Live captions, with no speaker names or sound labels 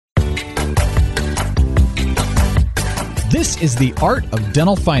This is The Art of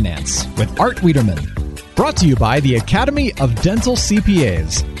Dental Finance with Art Wiederman, brought to you by the Academy of Dental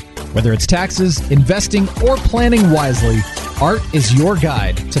CPAs. Whether it's taxes, investing, or planning wisely, Art is your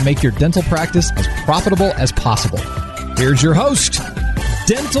guide to make your dental practice as profitable as possible. Here's your host,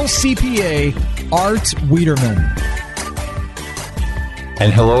 Dental CPA Art Wiederman.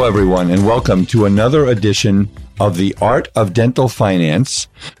 And hello, everyone, and welcome to another edition of The Art of Dental Finance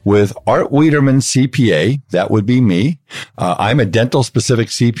with Art Wiederman, CPA. That would be me. I'm a dental-specific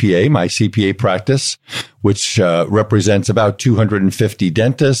CPA, my CPA practice, which represents about 250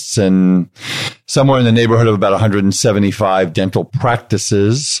 dentists and somewhere in the neighborhood of about 175 dental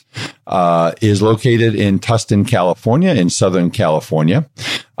practices, is located in Tustin, California, in Southern California.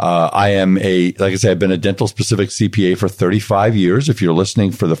 Like I said, I've been a dental-specific CPA for 35 years, if you're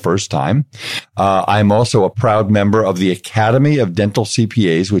listening for the first time. I'm also a proud member of the Academy of Dental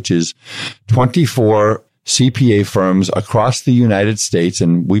CPAs, which is 24 CPA firms across the United States,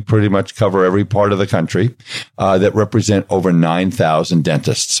 and we pretty much cover every part of the country, that represent over 9,000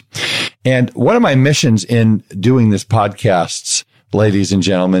 dentists. And one of my missions in doing this podcast, ladies and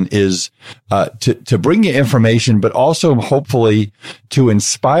gentlemen, is to bring you information, but also hopefully to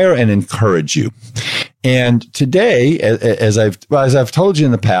inspire and encourage you. And today, as I've told you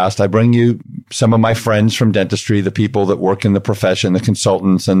in the past, I bring you some of my friends from dentistry, the people that work in the profession, the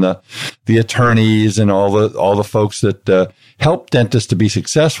consultants and the attorneys and all the folks that help dentists to be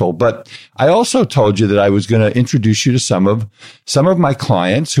successful. But I also told you that I was going to introduce you to some of my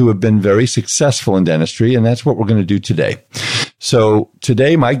clients who have been very successful in dentistry, and that's what we're going to do today. So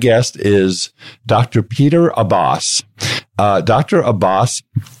today, my guest is Dr. Peter Abbas. Dr. Abbas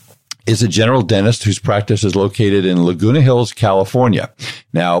is a general dentist whose practice is located in Laguna Hills, California.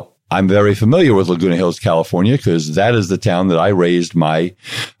 Now, I'm very familiar with Laguna Hills, California, because that is the town that I raised my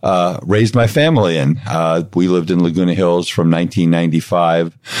family in. We lived in Laguna Hills from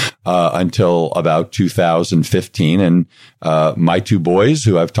 1995 until about 2015. And my two boys,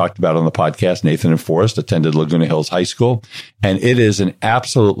 who I've talked about on the podcast, Nathan and Forrest, attended Laguna Hills High School. And it is an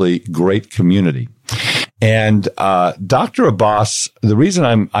absolutely great community. And Dr. Abbas, the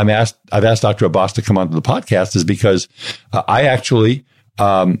reason I've asked Dr. Abbas to come onto the podcast is because I actually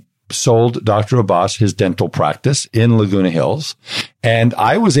sold Dr. Abbas his dental practice in Laguna Hills, and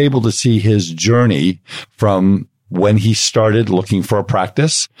I was able to see his journey from when he started looking for a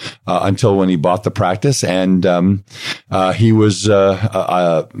practice until when he bought the practice. And I was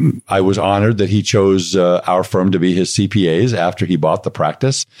honored that he chose our firm to be his CPAs after he bought the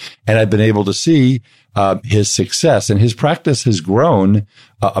practice, and I've been able to see his success, and his practice has grown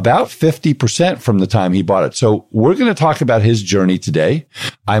about 50% from the time he bought it. So we're going to talk about his journey today.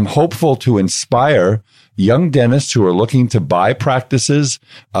 I'm hopeful to inspire young dentists who are looking to buy practices.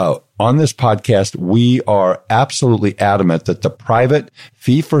 On this podcast, we are absolutely adamant that the private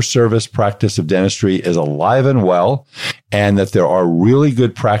fee-for-service practice of dentistry is alive and well, and that there are really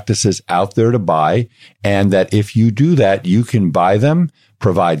good practices out there to buy, and that if you do that, you can buy them,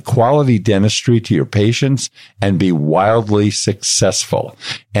 provide quality dentistry to your patients, and be wildly successful.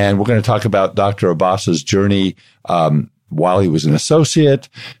 And we're going to talk about Dr. Abbas's journey while he was an associate,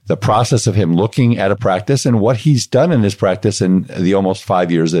 the process of him looking at a practice, and what he's done in his practice in the almost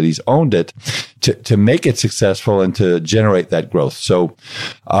 5 years that he's owned it to make it successful and to generate that growth. So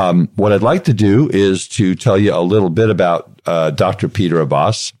what I'd like to do is to tell you a little bit about Dr. Peter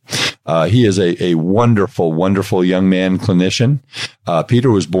Abbas. He is a wonderful, wonderful young man clinician.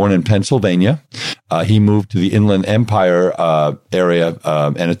 Peter was born in Pennsylvania. He moved to the Inland Empire area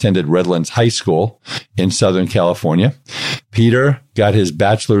and attended Redlands High School in Southern California. Peter got his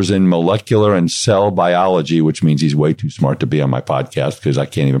bachelor's in molecular and cell biology, which means he's way too smart to be on my podcast because I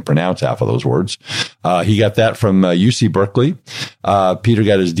can't even pronounce half of those words. He got that from UC Berkeley. Peter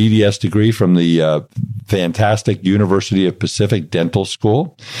got his DDS degree from the fantastic University of Pacific Dental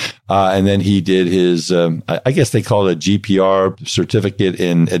School. And then he did his, I guess they call it a GPR, Certificate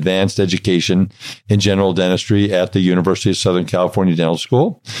in Advanced Education in General Dentistry at the University of Southern California Dental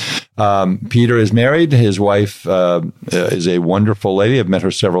School. Peter is married. His wife is a wonderful lady. I've met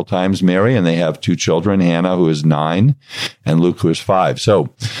her several times, Mary, and they have two children, Hannah, who is 9, and Luke, who is 5.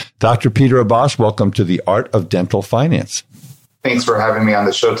 So, Dr. Peter Abbas, welcome to The Art of Dental Finance. Thanks for having me on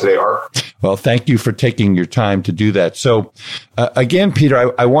the show today, Art. Well, thank you for taking your time to do that. So, again,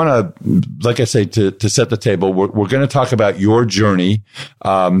 Peter, I want to, like I say, to set the table, we're going to talk about your journey.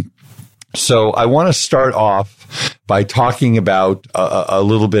 So I want to start off by talking about a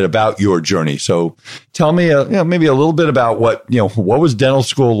little bit about your journey. So tell me, maybe a little bit about what was dental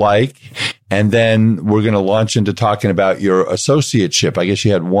school like, And then we're going to launch into talking about your associateship. I guess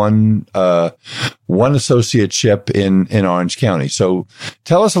you had one associateship in Orange County. So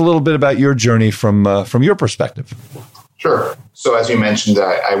tell us a little bit about your journey from your perspective. Sure. So as you mentioned,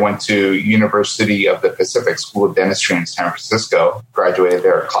 I went to University of the Pacific School of Dentistry in San Francisco, graduated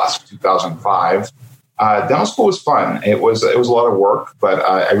there class of 2005. Dental school was fun. It was a lot of work, but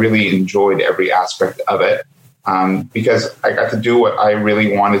I really enjoyed every aspect of it because I got to do what I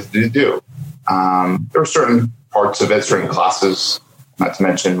really wanted to do. There were certain parts of it, certain classes, not to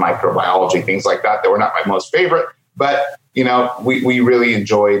mention microbiology, things like that were not my most favorite. But, we really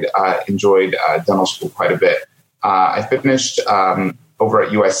enjoyed dental school quite a bit. I finished over at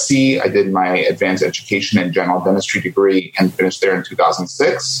USC. I did my advanced education in general dentistry degree and finished there in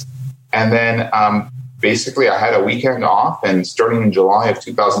 2006. And then basically I had a weekend off, and starting in July of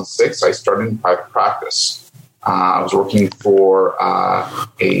 2006, I started in private practice. I was working for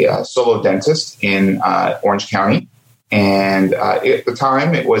a solo dentist in Orange County. And at the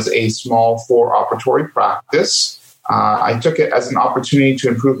time, it was a small 4-operatory practice. I took it as an opportunity to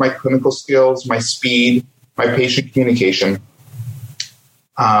improve my clinical skills, my speed, my patient communication.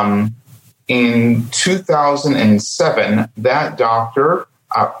 In 2007, that doctor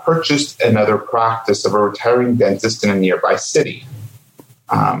purchased another practice of a retiring dentist in a nearby city.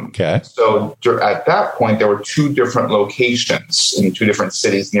 So at that point, there were 2 different locations in 2 different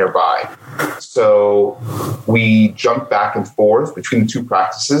cities nearby. So we jumped back and forth between the 2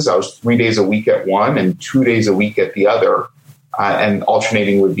 practices. I was 3 days a week at one and 2 days a week at the other, and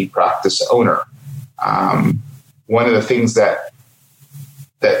alternating would be practice owner. One of the things that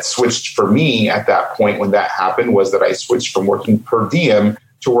switched for me at that point when that happened was that I switched from working per diem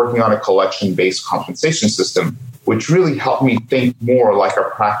to working on a collection-based compensation system, which really helped me think more like a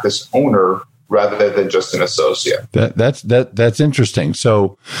practice owner rather than just an associate. That's interesting.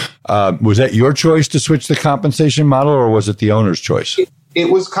 So was that your choice to switch the compensation model, or was it the owner's choice? It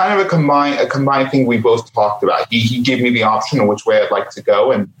was kind of a combined thing we both talked about. He gave me the option of which way I'd like to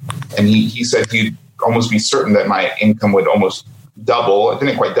go, and he said he'd almost be certain that my income would almost double. It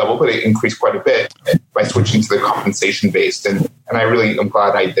didn't quite double, but it increased quite a bit by switching to the compensation based. And I really am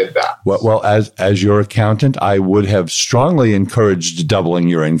glad I did that. Well, as your accountant, I would have strongly encouraged doubling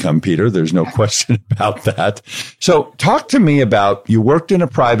your income, Peter. There's no question about that. So talk to me about, you worked in a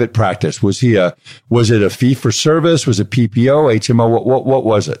private practice. Was it a fee for service? Was it PPO, HMO? What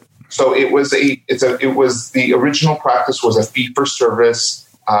was it? So it was the original practice was a fee for service,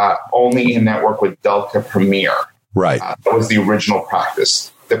 only in network with Delta Premier. Right. That was the original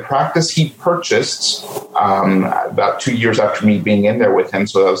practice. The practice he purchased about 2 years after me being in there with him,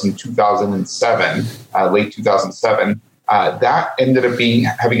 so that was in 2007, late 2007, that ended up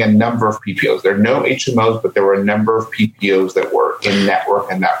having a number of PPOs. There are no HMOs, but there were a number of PPOs that were in network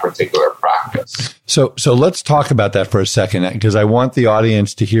in that particular practice. So let's talk about that for a second, because I want the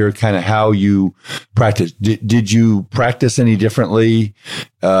audience to hear kind of how you practice. Did you practice any differently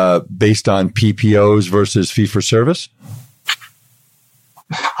based on PPOs versus fee for service?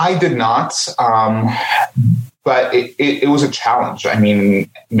 I did not, but it was a challenge. I mean,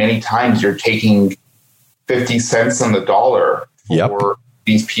 many times you're taking 50 cents on the dollar for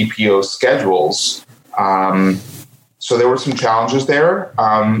these PPO schedules. So there were some challenges there,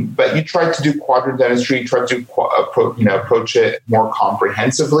 but you tried to do quadrant dentistry, you tried to approach it more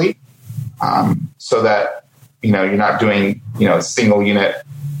comprehensively, so that you're not doing a single unit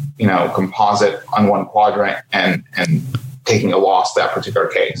composite on one quadrant and taking a loss that particular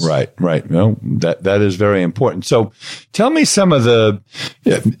case. Right. No, that is very important. So tell me some of the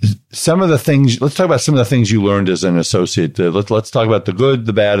things. Let's talk about some of the things you learned as an associate. Let's talk about the good,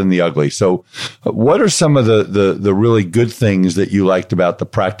 the bad, and the ugly. So what are some of the really good things that you liked about the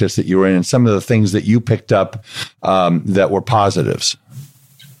practice that you were in, and some of the things that you picked up that were positives?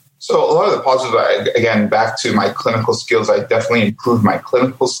 So a lot of the positives, again, back to my clinical skills, I definitely improved my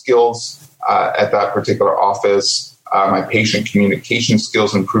clinical skills at that particular office. My patient communication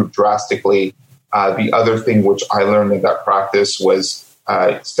skills improved drastically. The other thing which I learned in that practice was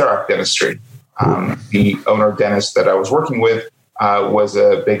CEREC dentistry. The owner dentist that I was working with was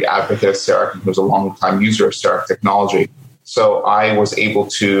a big advocate of CEREC and was a long-time user of CEREC technology. So I was able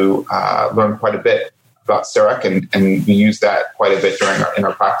to learn quite a bit about CEREC, and we used that quite a bit in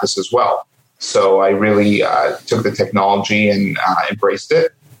our practice as well. So I really took the technology and embraced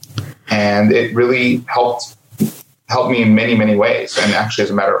it, and it really helped me in many, many ways. And actually, as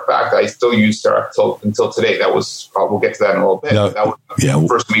a matter of fact, I still use CEREC until today. That was, we'll get to that in a little bit. No, that was the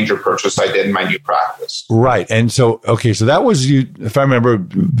first major purchase I did in my new practice. Right. And so that was you, if I remember,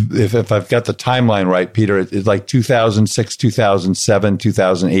 if I've got the timeline right, Peter, it's like 2006, 2007,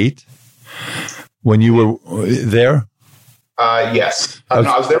 2008. when you were there? Yes. Okay.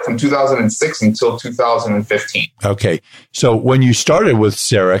 No, I was there from 2006 until 2015. Okay. So when you started with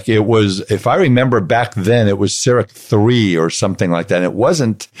CEREC, it was, if I remember back then, it was CEREC 3 or something like that. And it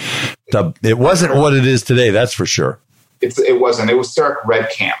wasn't what it is today. That's for sure. It wasn't. It was CEREC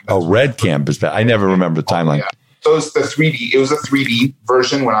RedCam. RedCam is bad. I never remember the timeline. Yeah. So it was the 3D. It was a 3D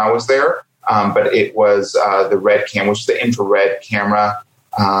version when I was there, but it was the RedCam, which is the infrared camera.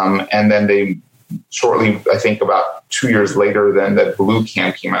 And then they shortly, I think about 2 years later, then the Blue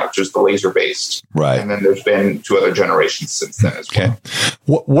Cam came out, which is the laser-based. Right. And then there's been 2 other generations since then as well.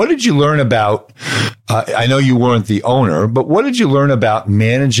 What did you learn about, I know you weren't the owner, but what did you learn about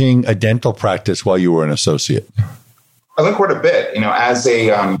managing a dental practice while you were an associate? I learned quite a bit. As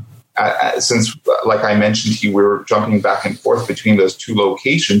since, like I mentioned to you, we were jumping back and forth between those 2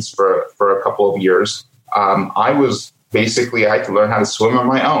 locations for a couple of years. I had to learn how to swim on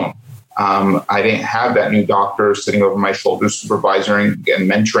my own. I didn't have that new doctor sitting over my shoulder, supervising and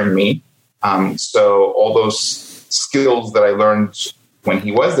mentoring me. So all those skills that I learned when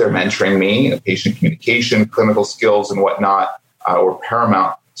he was there mentoring me, patient communication, clinical skills and whatnot, were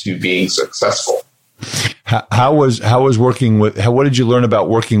paramount to being successful. How was working with, what did you learn about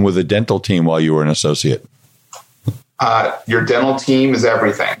working with a dental team while you were an associate? Your dental team is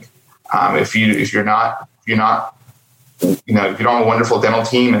everything. If you don't have a wonderful dental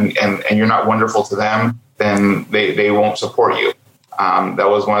team and you're not wonderful to them, then they won't support you. That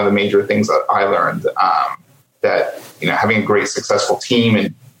was one of the major things that I learned, that, having a great successful team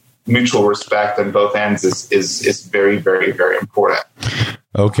and mutual respect on both ends is very, very, very important.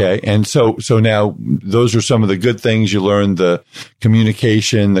 Okay. And so now those are some of the good things you learned, the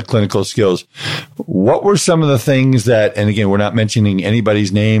communication, the clinical skills. What were some of the things that, and again, we're not mentioning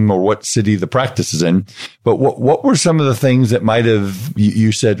anybody's name or what city the practice is in, but what were some of the things that might have,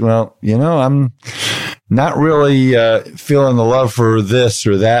 you said, well, I'm not really feeling the love for this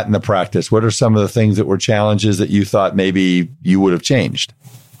or that in the practice. What are some of the things that were challenges that you thought maybe you would have changed?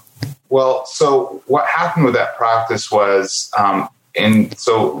 Well, so what happened with that practice was, and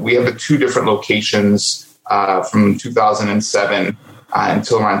so we have the 2 different locations from 2007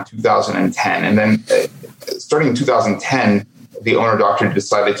 until around 2010. And then starting in 2010, the owner doctor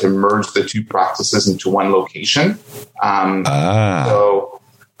decided to merge the 2 practices into one location. So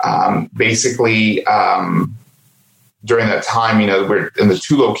basically, during that time, we're in the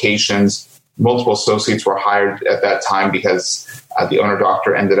 2 locations. Multiple associates were hired at that time because the owner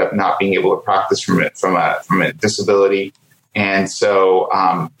doctor ended up not being able to practice from a disability. And so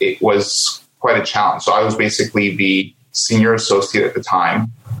it was quite a challenge. So I was basically the senior associate at the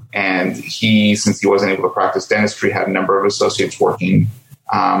time. And since he wasn't able to practice dentistry, had a number of associates working.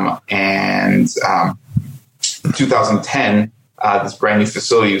 In 2010, this brand new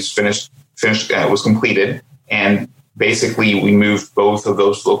facility was was completed. And basically we moved both of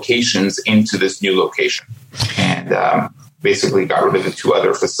those locations into this new location. And basically got rid of the 2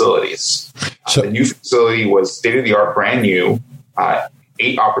 other facilities. So the new facility was state-of-the-art, brand new,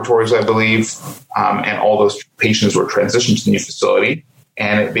 8 operatories, I believe, and all those patients were transitioned to the new facility.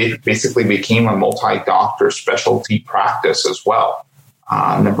 And it basically became a multi-doctor specialty practice as well.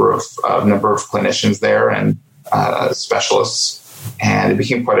 Number of clinicians there and specialists, and it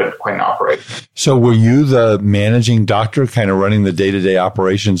became quite an operation. So were you the managing doctor, kind of running the day-to-day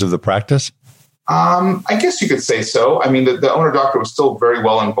operations of the practice? I guess you could say so. I mean, the owner doctor was still very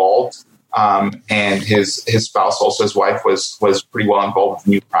well involved, and his spouse, also his wife, was pretty well involved with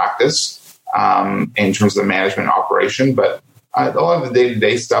the new practice in terms of the management operation. But a lot of the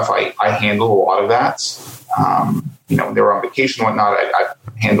day-to-day stuff, I handle a lot of that. When they were on vacation and whatnot, I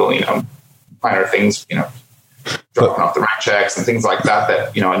handle minor things, dropping off the rent checks and things like that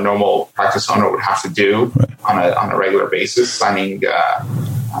a normal practice owner would have to do on a regular basis, signing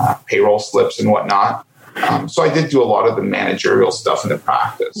payroll slips and whatnot. So I did do a lot of the managerial stuff in the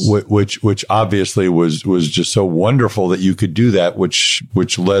practice, which obviously was just so wonderful that you could do that, which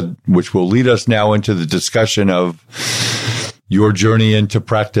will lead us now into the discussion of your journey into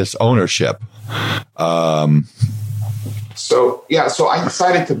practice ownership. So I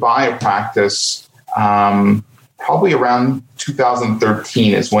decided to buy a practice. Probably around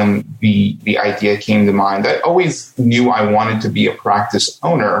 2013 is when the idea came to mind. I always knew I wanted to be a practice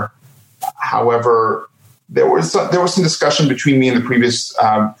owner. However, there was some discussion between me and the previous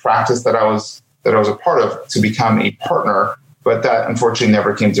practice that I was a part of to become a partner, but that unfortunately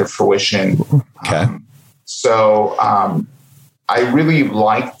never came to fruition. Okay. I really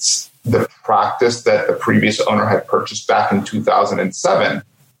liked the practice that the previous owner had purchased back in 2007.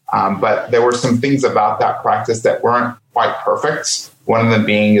 But there were some things about that practice that weren't quite perfect. One of them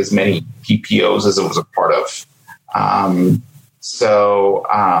being as many PPOs as it was a part of.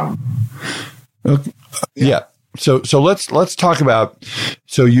 Yeah. So let's talk about,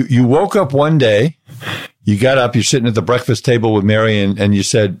 so you woke up one day, you got up, you're sitting at the breakfast table with Mary and you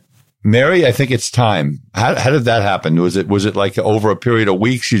said, Mary, I think it's time. How did that happen? Was it like over a period of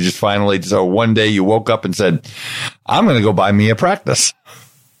weeks? You just finally, so one day you woke up and said, I'm going to go buy me a practice.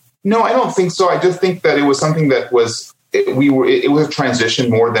 No, I don't think so. I just think that it was something that was, it was a transition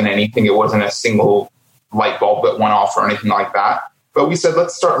more than anything. It wasn't a single light bulb that went off or anything like that. But we said,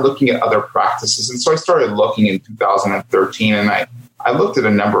 let's start looking at other practices. And so I started looking in 2013 and I looked at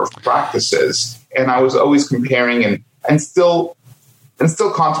a number of practices and I was always comparing and still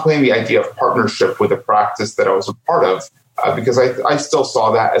contemplating the idea of partnership with a practice that I was a part of, because I still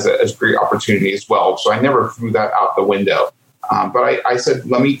saw that as a great opportunity as well. So I never threw that out the window. But I said,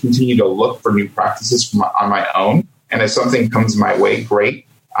 let me continue to look for new practices on my own. And if something comes my way, great.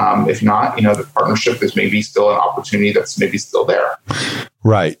 If not, the partnership is maybe still an opportunity that's maybe still there.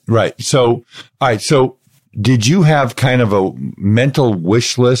 Right. So, all right. So did you have kind of a mental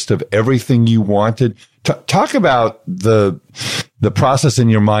wish list of everything you wanted? Talk about the process in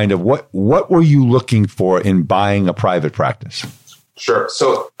your mind of what were you looking for in buying a private practice? Sure.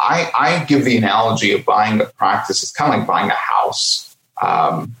 So I give the analogy of buying a practice. It's kind of like buying a house.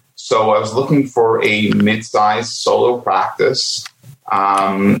 So I was looking for a mid-sized solo practice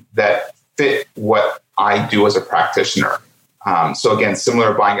that fit what I do as a practitioner. So again,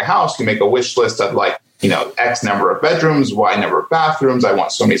 similar to buying a house, you make a wish list of like, X number of bedrooms, Y number of bathrooms. I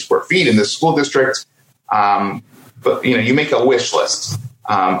want so many square feet in this school district. But you make a wish list.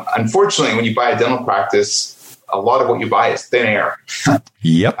 Unfortunately, when you buy a dental practice, a lot of what you buy is thin air.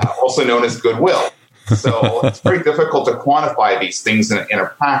 Yep. Also known as goodwill. So it's very difficult to quantify these things in a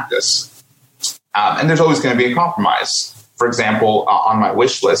practice. And there's always going to be a compromise. For example, on my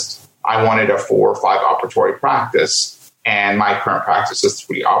wish list, I wanted a 4 or 5 operatory practice, and my current practice is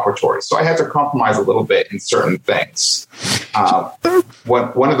 3 operatory. So I had to compromise a little bit in certain things.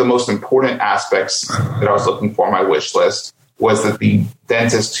 One of the most important aspects that I was looking for on my wish list was that the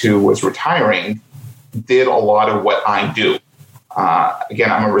dentist who was retiring did a lot of what I do.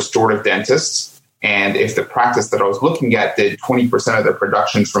 Again, I'm a restorative dentist, and if the practice that I was looking at did 20% of their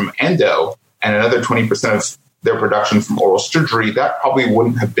production from endo and another 20% of their production from oral surgery, that probably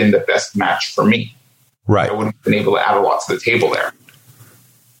wouldn't have been the best match for me. Right. I wouldn't have been able to add a lot to the table there.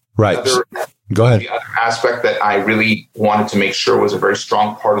 Right. Go ahead. The other aspect that I really wanted to make sure was a very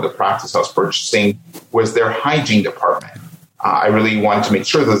strong part of the practice I was purchasing was their hygiene department. I really wanted to make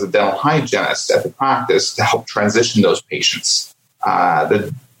sure there's a dental hygienist at the practice to help transition those patients.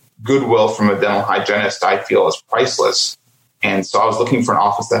 The goodwill from a dental hygienist, I feel, is priceless. And so I was looking for an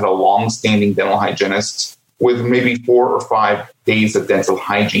office that had a long-standing dental hygienist with maybe 4 or 5 days of dental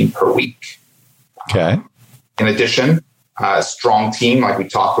hygiene per week. Okay. In addition, a strong team, like we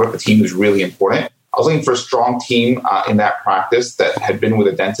talked about, the team is really important. I was looking for a strong team in that practice that had been with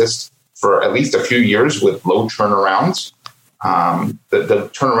a dentist for at least a few years with low turnarounds. The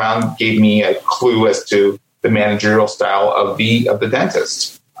turnaround gave me a clue as to the managerial style of the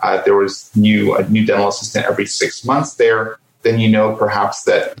dentist. There was a new dental assistant every 6 months there. Then perhaps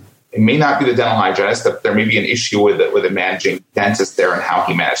that it may not be the dental hygienist, that there may be an issue with a managing dentist there and how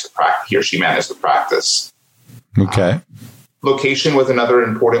he or she managed the practice. Okay. Location was another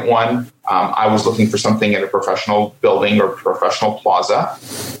important one. I was looking for something in a professional building or professional plaza.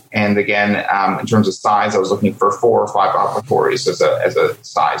 And again, in terms of size, I was looking for 4 or 5 operatories as a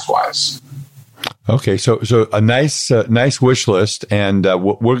size-wise. Okay, so a nice wish list, and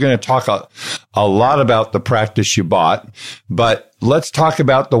we're going to talk a lot about the practice you bought, but let's talk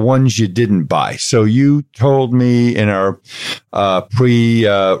about the ones you didn't buy. So you told me in our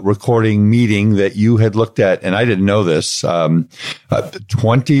pre-recording meeting that you had looked at, and I didn't know this,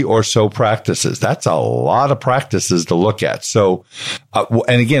 20 or so practices. That's a lot of practices to look at. So,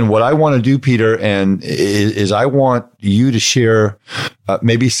 and again, what I want to do, Peter, is I want you to share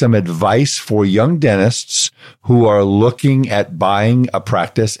maybe some advice for young dentists who are looking at buying a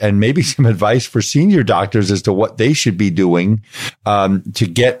practice, and maybe some advice for senior doctors as to what they should be doing to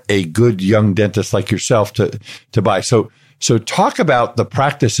get a good young dentist like yourself to buy. So talk about the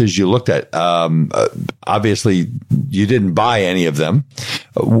practices you looked at. Obviously, you didn't buy any of them.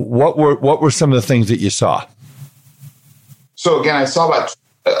 What were some of the things that you saw? So again,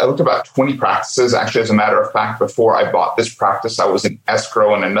 I looked about 20 practices. Actually, as a matter of fact, before I bought this practice, I was in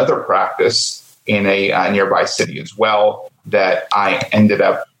escrow in another practice in a nearby city as well that I ended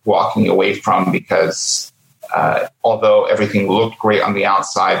up walking away from because although everything looked great on the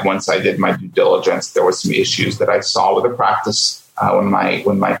outside, once I did my due diligence, there were some issues that I saw with the practice when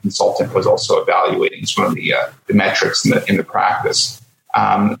my consultant was also evaluating some of the metrics in the practice.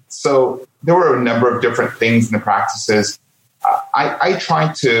 So there were a number of different things in the practices. I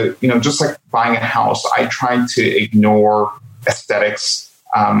tried to, just like buying a house, I tried to ignore aesthetics.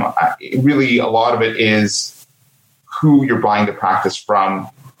 Really, a lot of it is who you're buying the practice from.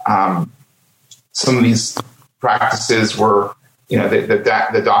 Some of these practices were,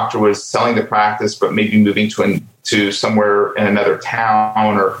 the doctor was selling the practice, but maybe moving to somewhere in another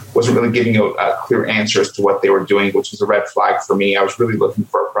town, or wasn't really giving you a clear answer as to what they were doing, which was a red flag for me. I was really looking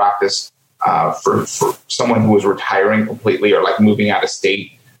for a practice for someone who was retiring completely or like moving out of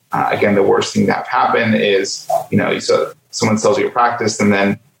state. Again, the worst thing that happened is, so someone sells you a practice and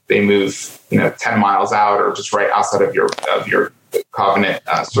then they move, 10 miles out or just right outside of your covenant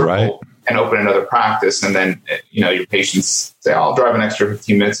circle. Right. And open another practice. And then, your patients say, I'll drive an extra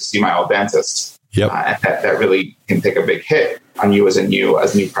 15 minutes to see my old dentist. Yep. And that really can take a big hit on you as a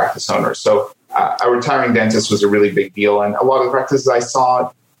new practice owner. So a retiring dentist was a really big deal. And a lot of the practices I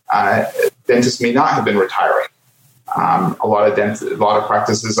saw, dentists may not have been retiring. A lot of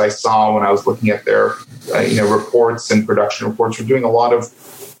practices I saw when I was looking at their, reports and production reports were doing a lot of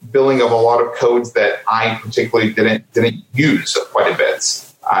billing of a lot of codes that I particularly didn't use quite a bit.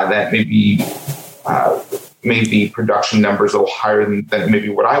 That maybe production numbers a little higher than maybe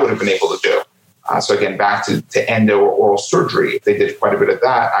what I would have been able to do. So again, back to endo or oral surgery, if they did quite a bit of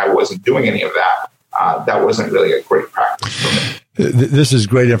that, I wasn't doing any of that. That wasn't really a great practice for me. This is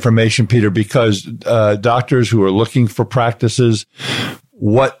great information, Peter, because doctors who are looking for practices,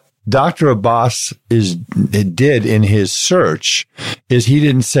 what Dr. Abbas did in his search is he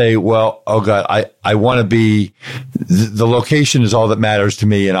didn't say, well, oh God, I want to be, the location is all that matters to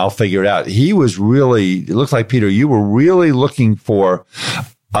me and I'll figure it out. He was really, it looks like, Peter, you were really looking for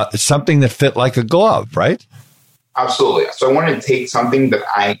something that fit like a glove, right? Absolutely. So I wanted to take something that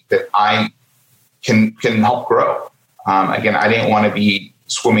I can help grow. Again, I didn't want to be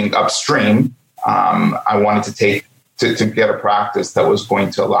swimming upstream. I wanted to get a practice that was going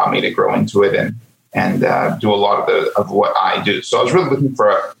to allow me to grow into it and do a lot of what I do. So I was really looking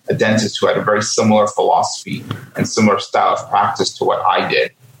for a dentist who had a very similar philosophy and similar style of practice to what I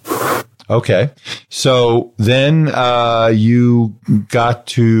did. Okay. So then you got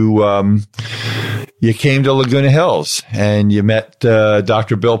to, you came to Laguna Hills and you met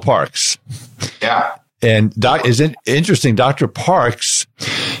Dr. Bill Parks. Yeah. And isn't interesting, Dr. Parks'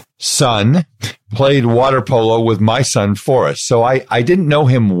 son played water polo with my son, Forrest. So I didn't know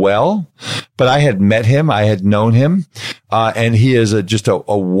him well, but I had met him. I had known him. And he is just a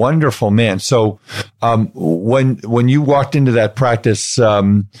wonderful man. So, when you walked into that practice,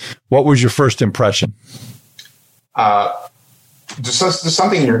 what was your first impression? Just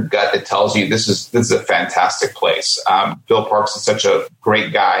something in your gut that tells you this is a fantastic place. Bill Parks is such a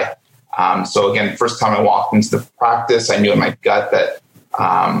great guy. So again, first time I walked into the practice, I knew in my gut that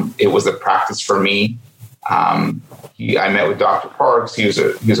it was a practice for me. I met with Dr. Parks. He was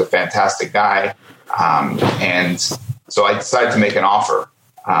a fantastic guy, and so I decided to make an offer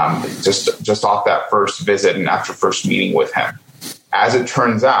just off that first visit and after first meeting with him. As it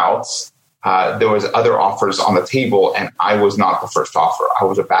turns out, there was other offers on the table, and I was not the first offer. I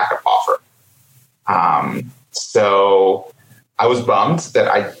was a backup offer. So I was bummed that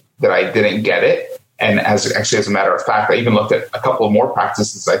I didn't get it. And as a matter of fact, I even looked at a couple of more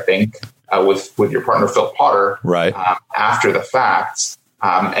practices, I think, with your partner, Phil Potter, right, after the fact.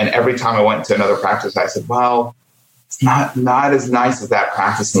 And every time I went to another practice, I said, well, it's not as nice as that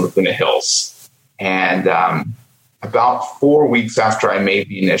practice in Laguna Hills. And about 4 weeks after I made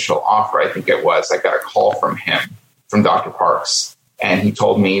the initial offer, I think it was, I got a call from Dr. Parks. And he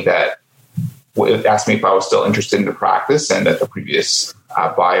told me that, asked me if I was still interested in the practice and that the previous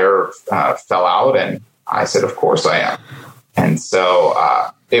buyer fell out. And I said, of course I am. And so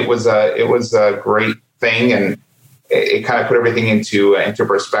it was a great thing. And it kind of put everything into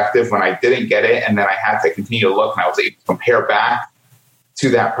perspective when I didn't get it. And then I had to continue to look, and I was able to compare back to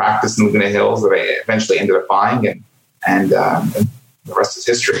that practice in Laguna Hills that I eventually ended up buying, and the rest is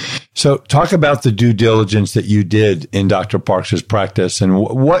history. So talk about the due diligence that you did in Dr. Parks' practice, and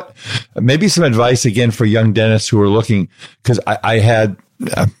what maybe some advice again for young dentists who are looking, because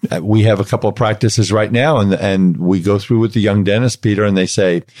we have a couple of practices right now, and we go through with the young dentist, Peter, and they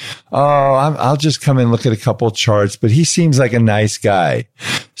say, oh, I'll just come and look at a couple of charts, but he seems like a nice guy.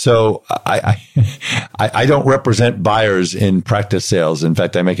 So I don't represent buyers in practice sales. In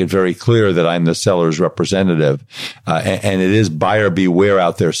fact, I make it very clear that I'm the seller's representative, and it is buyer beware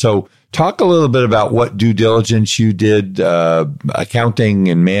out there. So Talk a little bit about what due diligence you did, accounting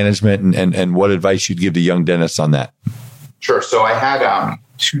and management, and what advice you'd give to young dentists on that. Sure. So I had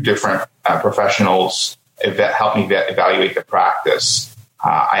two different professionals help me evaluate the practice.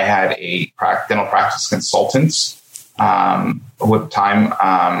 I had a dental practice consultant who at the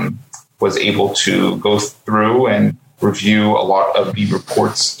time was able to go through and review a lot of the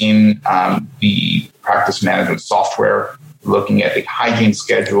reports in the practice management software, looking at the hygiene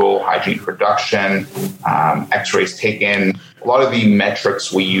schedule, hygiene production, x-rays taken, a lot of the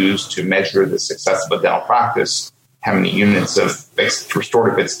metrics we use to measure the success of a dental practice. How many units of fixed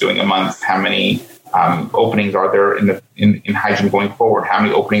restorative it's doing a month? How many openings are there in hygiene going forward? How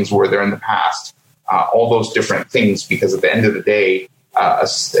many openings were there in the past? All those different things, because at the end of the day, a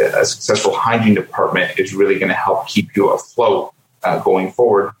successful hygiene department is really going to help keep you afloat going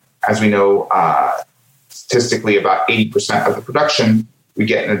forward. As we know, statistically, about 80% of the production we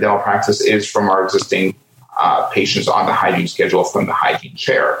get in a dental practice is from our existing patients on the hygiene schedule from the hygiene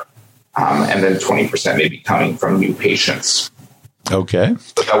chair. And then 20% may be coming from new patients. Okay.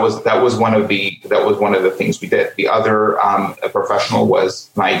 So that was one of the things we did. The other professional was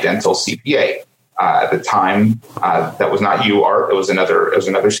my dental CPA. At the time, that was not you, Art. It was another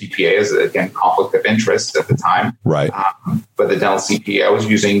CPA, as again conflict of interest at the time. Right. But the dental CPA I was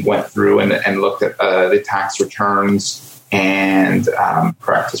using went through and looked at the tax returns and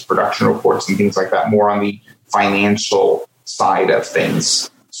practice production reports and things like that, more on the financial side of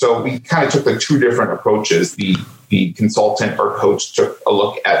things. So we kind of took the two different approaches. The consultant or coach took a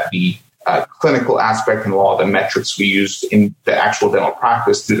look at the clinical aspect and a lot of the metrics we used in the actual dental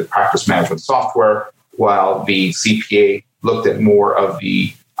practice through the practice management software, while the CPA looked at more of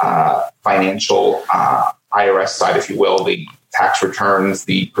the financial IRS side, if you will, the tax returns,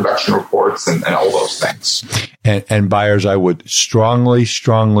 the production reports, and all those things. And buyers, I would strongly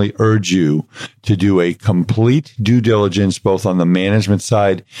urge you to do a complete due diligence, both on the management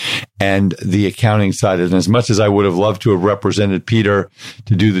side and the accounting side. And as much as I would have loved to have represented Peter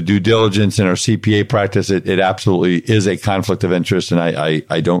to do the due diligence in our CPA practice, it absolutely is a conflict of interest, and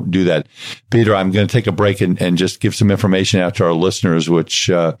I don't do that. Peter, I'm going to take a break and just give some information out to our listeners,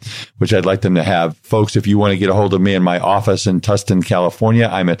 which I'd like them to have. Folks, if you want to get a hold of me in my office in Tustin, California,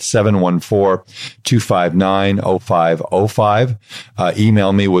 I'm at 714-259-0505.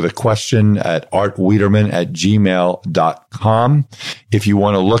 Email me with a question at artwiederman@gmail.com. If you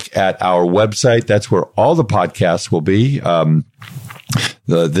want to look at our website, that's where all the podcasts will be.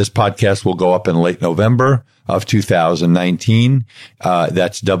 This podcast will go up in late November of 2019.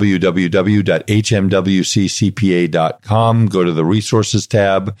 That's www.hmwccpa.com. Go to the resources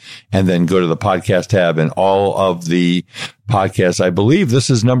tab and then go to the podcast tab, and all of the podcasts, I believe this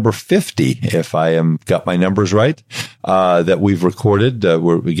is number 50, if I got my numbers right, that we've recorded.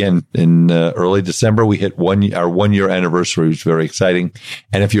 We're again in early December. We hit our 1 year anniversary, which is very exciting.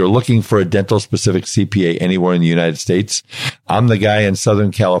 And if you're looking for a dental specific CPA anywhere in the United States, I'm the guy in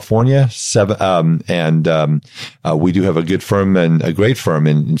Southern California. We do have a good firm and a great firm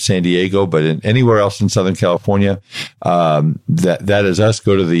in San Diego, but anywhere else in Southern California, that is us.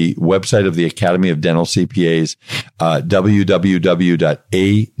 Go to the website of the Academy of Dental CPAs, www.adcpa.org.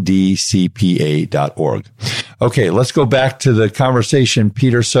 Okay, let's go back to the conversation,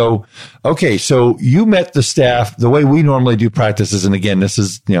 Peter. So you met the staff the way we normally do practices. And again, this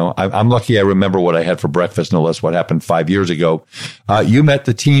is, I'm lucky I remember what I had for breakfast, no less what happened 5 years ago. You met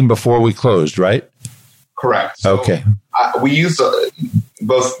the team before we closed, right? Correct. So, okay. We used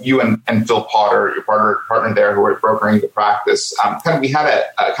both you and Phil Potter, your partner there, who were brokering the practice. We had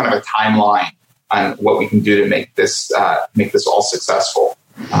a kind of a timeline on what we can do to make this all successful.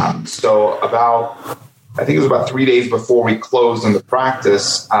 So I think it was about 3 days before we closed on the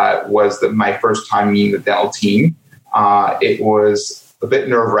practice, was my first time meeting the dental team. It was a bit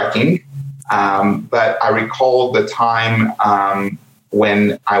nerve-wracking, but I recall the time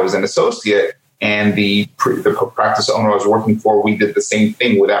when I was an associate and the practice owner I was working for, we did the same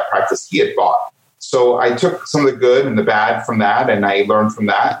thing with that practice he had bought. So I took some of the good and the bad from that, and I learned from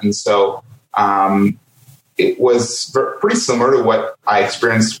that. And so it was pretty similar to what I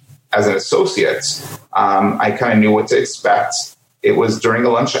experienced as an associate. I kind of knew what to expect. It was during the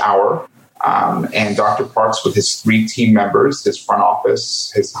lunch hour, and Dr. Parks with his 3 team members, his front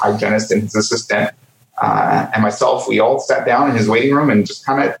office, his hygienist, and his assistant, and myself, we all sat down in his waiting room and just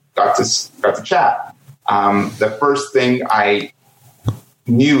kind of got to chat. The first thing I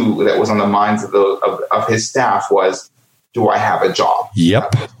knew that was on the minds of his staff was, do I have a job?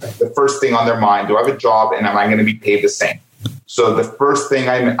 Yep. The first thing on their mind, do I have a job, and am I going to be paid the same? So the first thing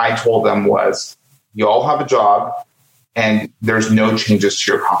I told them was, you all have a job. and there's no changes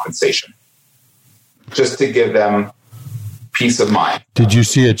to your compensation, just to give them peace of mind. Did you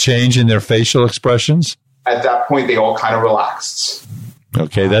see a change in their facial expressions? At that point, they all kind of relaxed.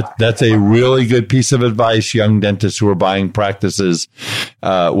 Okay, that's a really good piece of advice, young dentists who are buying practices.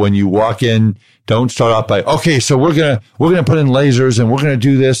 When you walk in, don't start off by, okay, so we're gonna put in lasers and we're gonna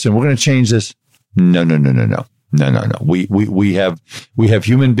do this and we're gonna change this. No. We have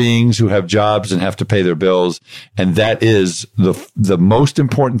human beings who have jobs and have to pay their bills, and that is the most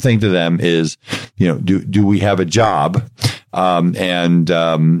important thing to them is, do we have a job? And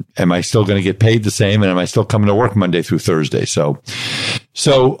am I still going to get paid the same? And am I still coming to work Monday through Thursday? So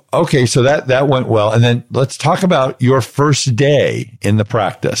okay, so that went well. And then let's talk about your first day in the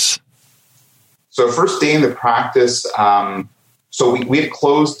practice. So first day in the practice, so we had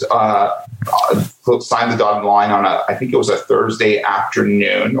closed, signed the dotted line on I think it was a Thursday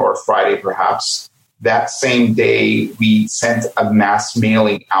afternoon or a Friday perhaps. That same day, we sent a mass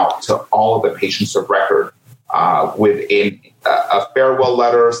mailing out to all of the patients of record with a farewell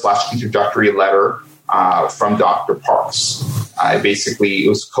letter / introductory letter from Dr. Parks. It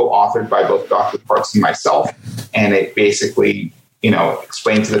was co-authored by both Dr. Parks and myself, and it basically,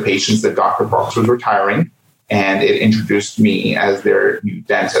 explained to the patients that Dr. Parks was retiring, and it introduced me as their new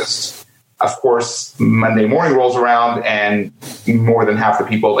dentist. Of course, Monday morning rolls around, and more than half the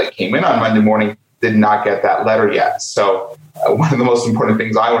people that came in on Monday morning did not get that letter yet. So one of the most important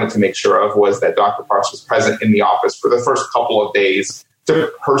things I wanted to make sure of was that Dr. Parks was present in the office for the first couple of days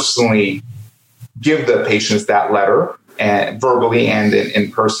to personally give the patients that letter, and verbally and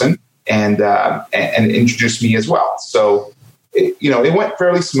in person, and introduce me as well. So, it went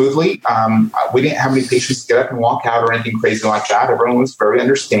fairly smoothly. We didn't have any patients get up and walk out or anything crazy like that. Everyone was very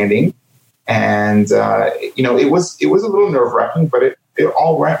understanding, and it was a little nerve-wracking, but it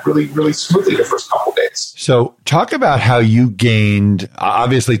all went really, really smoothly the first couple of days. So talk about how you gained,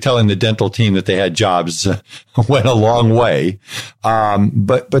 obviously telling the dental team that they had jobs went a long way.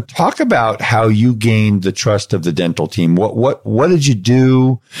 But talk about how you gained the trust of the dental team. What did you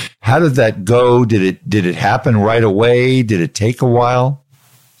do? How did that go? Did it happen right away? Did it take a while?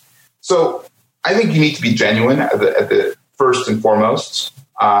 So I think you need to be genuine at the first and foremost.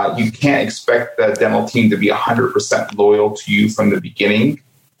 You can't expect the dental team to be 100% loyal to you from the beginning.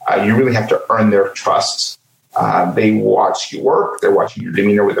 You really have to earn their trust. They watch you work. They're watching your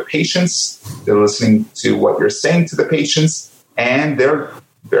demeanor with the patients. They're listening to what you're saying to the patients, and they're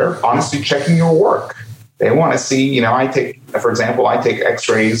honestly checking your work. They want to see, for example, I take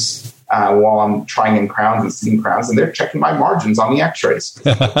x-rays while I'm trying in crowns and sitting crowns, and they're checking my margins on the x-rays.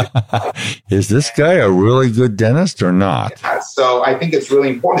 Is this guy a really good dentist or not? Yeah, so I think it's really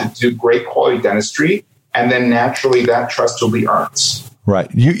important to do great quality dentistry, and then naturally that trust will be earned. Right.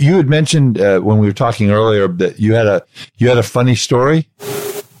 You had mentioned when we were talking earlier that you had a funny story.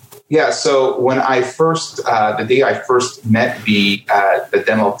 Yeah. So when the day I first met the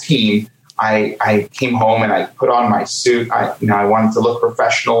dental team, I came home and I put on my suit. I wanted to look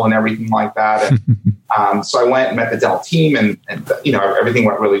professional and everything like that. And so I went and met the dental team, and everything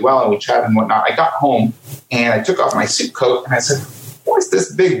went really well, and we chatted and whatnot. I got home and I took off my suit coat and I said, "What's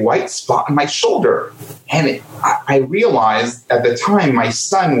this big white spot on my shoulder?" And I realized at the time my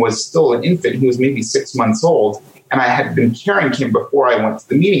son was still an infant. He was maybe 6 months old. And I had been carrying him before I went to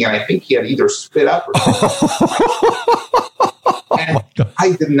the meeting. And I think he had either spit up or and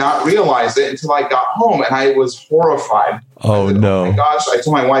I did not realize it until I got home. And I was horrified. Oh, no. Oh, my gosh. I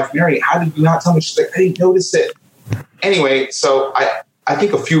told my wife, Mary, how did you not tell me? She's like, I didn't notice it. Anyway, so I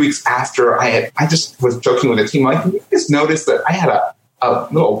think a few weeks after I just was joking with the team. Like, you just noticed that I had a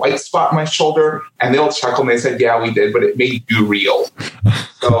little white spot on my shoulder, and they all chuckled and they said, yeah, we did, but it made you real.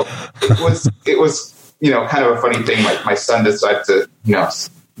 So it was, kind of a funny thing. Like my son decided to,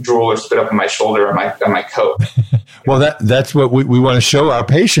 drool or spit up on my shoulder on my coat. Well, that's what we want to show our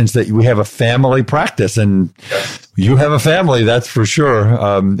patients, that we have a family practice, and yes. You have a family, that's for sure.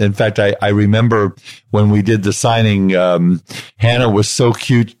 In fact, I remember when we did the signing, Hannah was so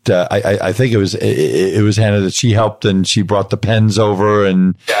cute. I think it was Hannah that she helped, and she brought the pens over,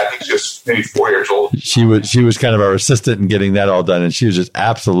 and yeah, I think she was maybe 4 years old. She was kind of our assistant in getting that all done, and she was just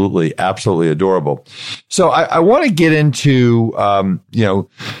absolutely adorable. So I want to get into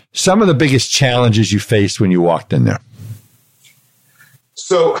some of the biggest challenges you faced when you walked in there.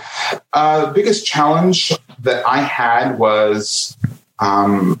 So the biggest challenge that I had was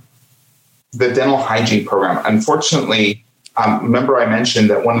the dental hygiene program. Unfortunately, remember I mentioned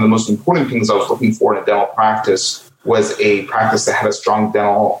that one of the most important things I was looking for in a dental practice was a practice that had a strong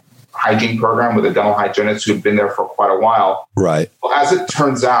dental hygiene program with a dental hygienist who'd been there for quite a while. Right. Well, as it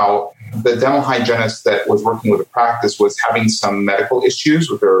turns out, the dental hygienist that was working with the practice was having some medical issues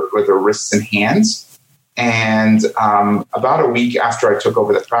with her wrists and hands. And about a week after I took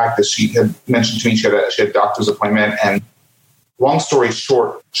over the practice, she had mentioned to me she had a doctor's appointment. And long story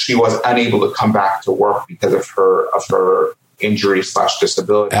short, she was unable to come back to work because of her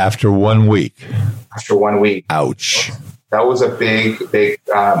injury/disability. After 1 week. After 1 week. Ouch. That was a big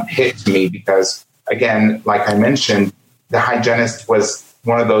hit to me because, again, like I mentioned, the hygienist was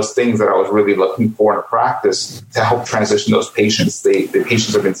one of those things that I was really looking for in a practice to help transition those patients. The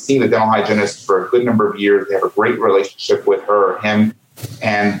patients have been seeing the dental hygienist for a good number of years. They have a great relationship with her or him.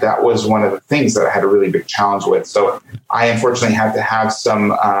 And that was one of the things that I had a really big challenge with. So I unfortunately had to have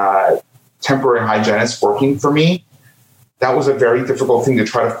some temporary hygienists working for me. That was a very difficult thing to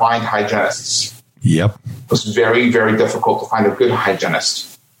try to find hygienists. Yep. It was very, very difficult to find a good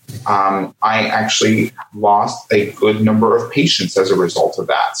hygienist. I actually lost a good number of patients as a result of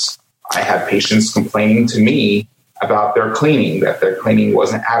that. I had patients complaining to me about their cleaning, that their cleaning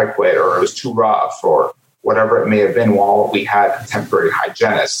wasn't adequate or it was too rough or whatever it may have been while we had temporary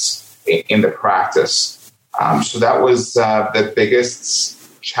hygienists in the practice. So that was the biggest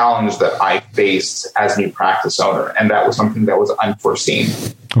challenge that I faced as a new practice owner. And that was something that was unforeseen.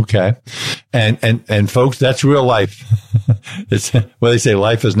 Okay. And folks, that's real life. It's, well, they say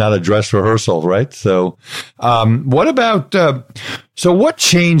life is not a dress rehearsal, right? So, what about, so what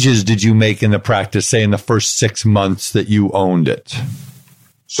changes did you make in the practice, say in the first 6 months that you owned it?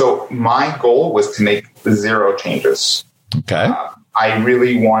 So my goal was to make 0 changes. Okay. I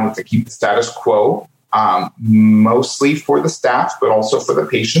really wanted to keep the status quo, mostly for the staff, but also for the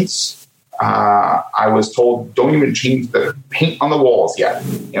patients. I was told, don't even change the paint on the walls yet.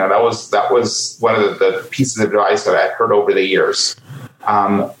 You know, that was one of the pieces of advice that I had heard over the years.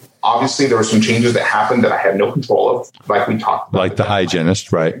 Obviously, there were some changes that happened that I had no control of, like we talked about. Like the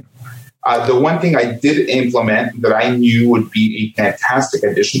hygienist, right? The one thing I did implement that I knew would be a fantastic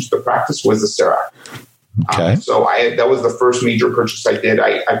addition to the practice was the CEREC. Okay. So that was the first major purchase I did.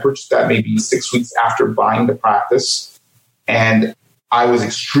 I purchased that maybe 6 weeks after buying the practice. And I was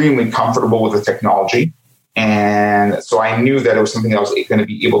extremely comfortable with the technology. And so I knew that it was something I was going to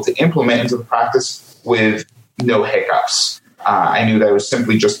be able to implement into the practice with no hiccups. I knew that it was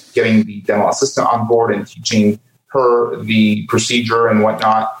simply just getting the dental assistant on board and teaching her the procedure and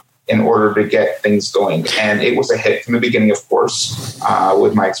whatnot in order to get things going. And it was a hit from the beginning, of course,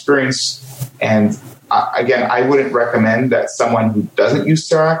 with my experience. And again, I wouldn't recommend that someone who doesn't use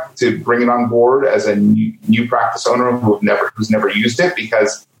CEREC to bring it on board as a new practice owner who's never used it,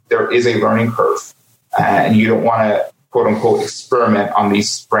 because there is a learning curve, and you don't want to quote unquote experiment on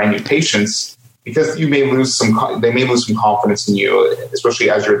these brand new patients, because they may lose some confidence in you, especially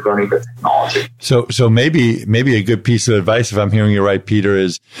as you're learning the technology. So maybe a good piece of advice, if I'm hearing you right, Peter,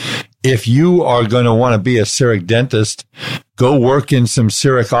 is if you are going to want to be a CEREC dentist, go work in some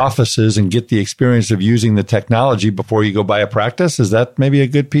CEREC offices and get the experience of using the technology before you go buy a practice. Is that maybe a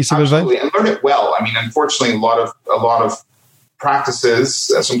good piece of Absolutely. advice? And learn it well. I mean, unfortunately, a lot of practices,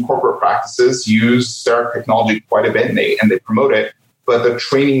 some corporate practices, use CEREC technology quite a bit, and they promote it, but the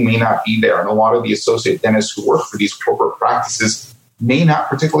training may not be there. And a lot of the associate dentists who work for these corporate practices may not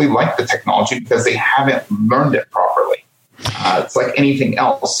particularly like the technology because they haven't learned it properly. It's like anything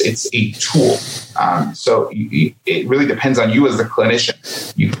else. It's a tool. So it really depends on you as the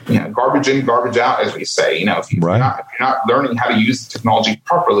clinician. You know, garbage in, garbage out, as we say. You know, if you're not learning how to use the technology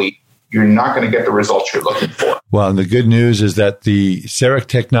properly, you're not going to get the results you're looking for. Well, and the good news is that the CEREC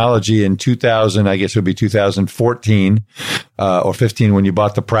technology in 2000, I guess it would be 2014 or 15 when you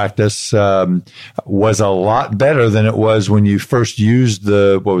bought the practice, was a lot better than it was when you first used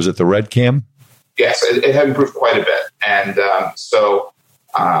the Red Cam? Yes, it had improved quite a bit. And so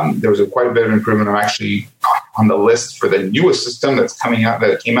there was quite a bit of improvement. I'm actually on the list for the newest system that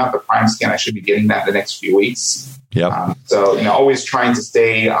came out, the Prime Scan. I should be getting that in the next few weeks. Yeah. So, always trying to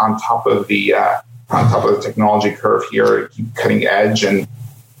stay on top of the technology curve here, keep cutting edge and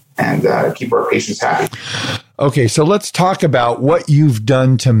keep our patients happy. Okay, so let's talk about what you've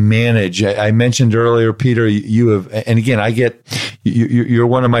done to manage. I mentioned earlier, Peter, you have, and again, I get you're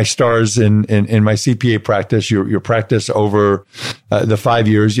one of my stars in my CPA practice. Your practice over the 5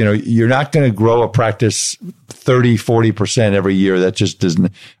 years, you're not going to grow a practice 30, 40% every year. That just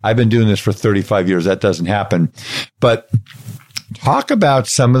doesn't. I've been doing this for 35 years. That doesn't happen. But talk about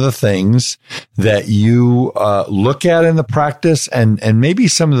some of the things that you look at in the practice and maybe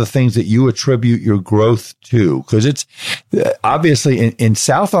some of the things that you attribute your growth to. Because it's obviously in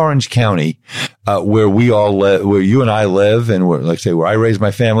South Orange County, where we all live, where you and I live, and where I raised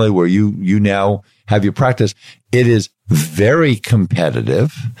my family, where you now have you practice. It is very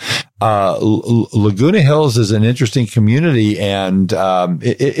competitive. Laguna Hills is an interesting community, and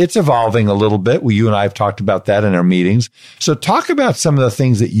it's evolving a little bit. You and I have talked about that in our meetings. So talk about some of the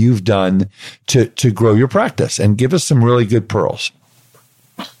things that you've done to grow your practice and give us some really good pearls.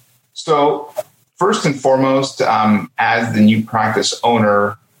 So first and foremost, as the new practice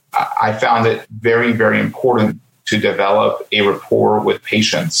owner, I found it very, very important to develop a rapport with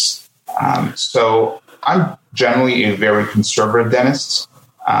patients. So I'm generally a very conservative dentist.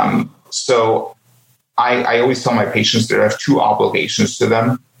 So I always tell my patients that I have two obligations to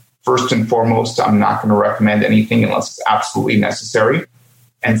them. First and foremost, I'm not going to recommend anything unless it's absolutely necessary.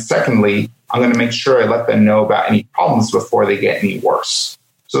 And secondly, I'm going to make sure I let them know about any problems before they get any worse.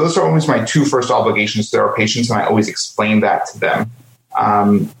 So those are always my two first obligations to our patients, and I always explain that to them.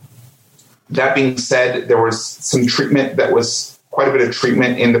 That being said, there was some treatment that was quite a bit of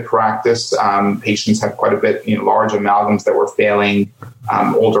treatment in the practice. Patients had quite a bit, large amalgams that were failing,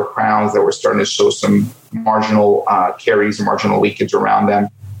 older crowns that were starting to show some marginal caries and marginal leakage around them.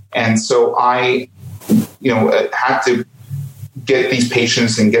 And so I, had to get these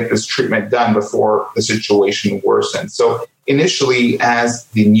patients and get this treatment done before the situation worsened. So initially, as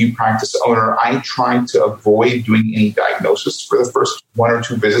the new practice owner, I tried to avoid doing any diagnosis for the first one or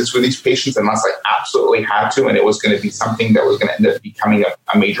two visits with these patients unless I absolutely had to, and it was going to be something that was going to end up becoming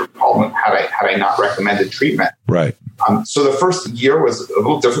a major problem had I not recommended treatment. Right. So the first year was a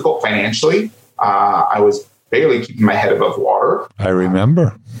little difficult financially. I was barely keeping my head above water. I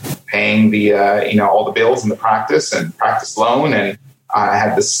remember paying the all the bills in the practice and practice loan, and I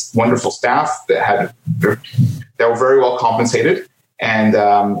had this wonderful staff that were very well compensated, and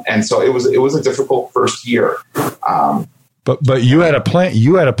so it was a difficult first year. But you had a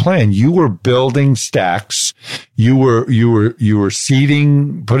plan. You were building stacks. You were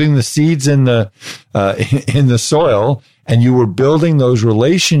seeding, putting the seeds in the soil, and you were building those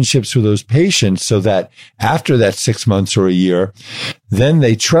relationships with those patients so that after that 6 months or a year, then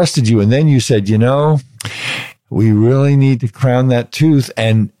they trusted you, and then you said, we really need to crown that tooth.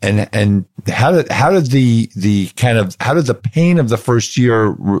 And how did the pain of the first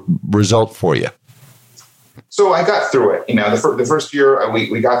year result for you? So I got through it. The first year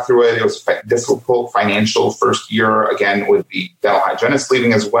we got through it. It was a difficult financial first year, again, with the dental hygienist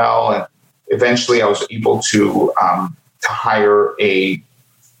leaving as well. And eventually I was able to hire a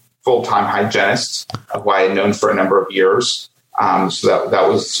full-time hygienist who I had known for a number of years. So that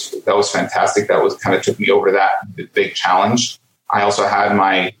was fantastic. That was kind of took me over that big challenge. I also had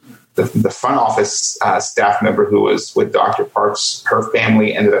the front office staff member who was with Dr. Parks. Her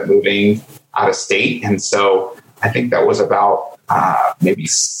family ended up moving out of state, and so I think that was about maybe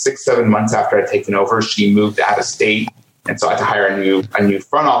 6-7 months after I'd taken over. She moved out of state, and so I had to hire a new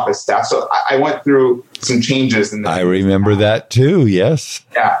front office staff. So I went through some changes. I remember that too. Yes.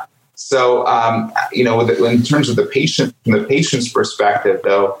 Yeah. So, in terms of from the patient's perspective,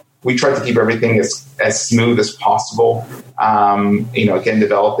 though, we tried to keep everything as smooth as possible. Again,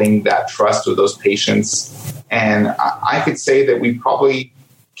 developing that trust with those patients. And I could say that we probably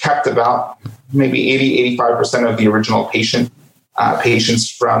kept about maybe 80-85% of the original patients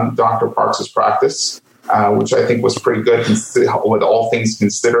from Dr. Parks's practice, which I think was pretty good. With all things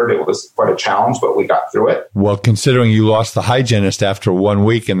considered, it was quite a challenge, but we got through it. Well, considering you lost the hygienist after 1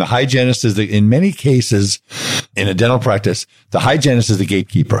 week, and the hygienist is in many cases in a dental practice, the hygienist is the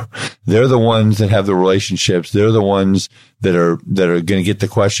gatekeeper. They're the ones that have the relationships. They're the ones that are going to get the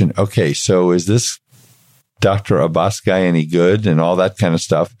question, okay, so is this Dr. Abbas guy any good, and all that kind of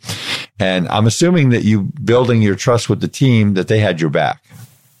stuff. And I'm assuming that you building your trust with the team, that they had your back.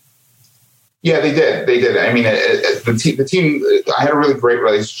 Yeah, they did. I mean, the team, I had a really great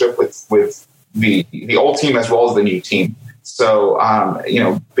relationship with the old team as well as the new team. So,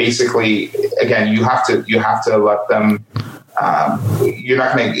 basically, again, you have to let them, you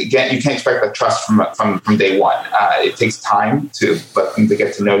can't expect that trust from day one. It takes time to let them to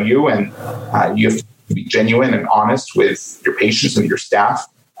get to know you, and you have to be genuine and honest with your patients and your staff,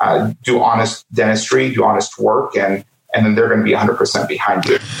 do honest dentistry, do honest work, and then they're going to be 100% behind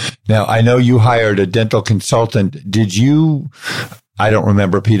you. Now, I know you hired a dental consultant. Did you, I don't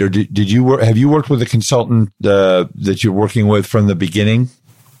remember, Peter, have you worked with a consultant that you're working with from the beginning?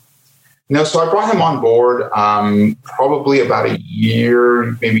 No, so I brought him on board probably about a year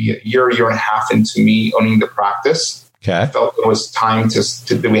and a half into me owning the practice. Okay. I felt it was time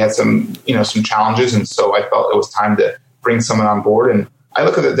we had some challenges, and so I felt it was time to bring someone on board. And I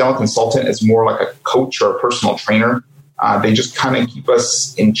look at the dental consultant as more like a coach or a personal trainer. They just kind of keep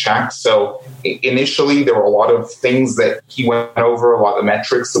us in check. So initially, there were a lot of things that he went over, a lot of the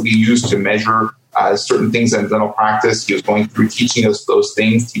metrics that we used to measure certain things in dental practice. He was going through teaching us those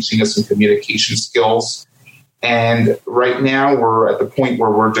things, teaching us some communication skills. And right now we're at the point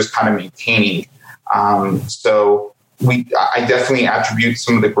where we're just kind of maintaining. I definitely attribute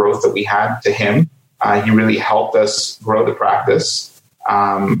some of the growth that we had to him. He really helped us grow the practice.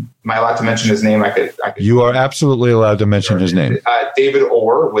 Am I allowed to mention his name? I could. You are absolutely allowed to mention his name. David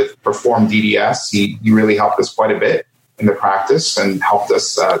Orr with Perform DDS. He really helped us quite a bit in the practice and helped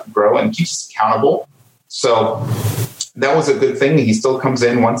us grow and keeps us accountable. So that was a good thing. He still comes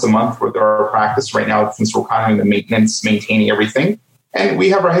in once a month with our practice right now, since we're kind of in the maintenance, maintaining everything. And we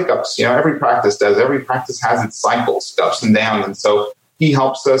have our hiccups. Every practice does. Every practice has its cycles, ups and downs. And so he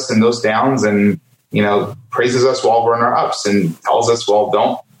helps us in those downs and, praises us while we're in our ups and tells us, well,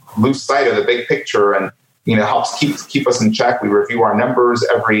 don't lose sight of the big picture, and, helps keep us in check. We review our numbers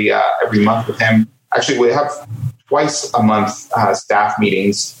every month with him. Actually, we have twice a month staff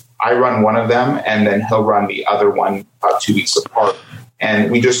meetings. I run one of them, and then he'll run the other one about 2 weeks apart. And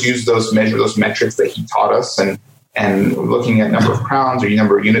we just use those metrics that he taught us, and looking at number of crowns or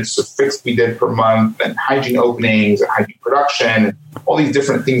number of units of fixed we did per month, and hygiene openings and hygiene production, and all these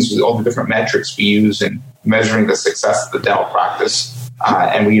different things, all the different metrics we use in measuring the success of the dental practice.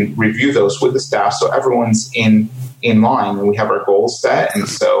 And we review those with the staff so everyone's in line, and we have our goals set. And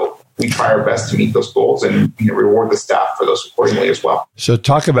so we try our best to meet those goals and reward the staff for those accordingly as well. So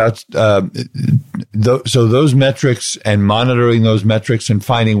talk about those metrics and monitoring those metrics and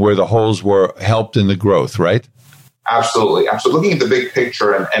finding where the holes were helped in the growth, right? Absolutely. Looking at the big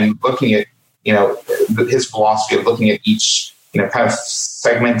picture and looking at, his philosophy of looking at each, kind of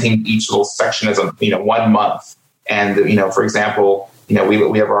segmenting each little section as a, 1 month. And, for example, we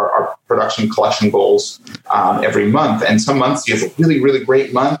have our production collection goals every month. And some months you have a really, really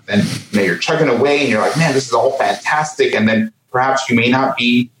great month and, you're chugging away and you're like, man, this is all fantastic. And then perhaps you may not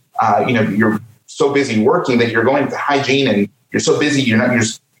be, you're so busy working that you're going to hygiene and you're so busy, you're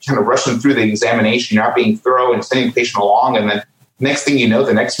just kind of rushing through the examination, you're not being thorough and sending the patient along. And then next thing you know,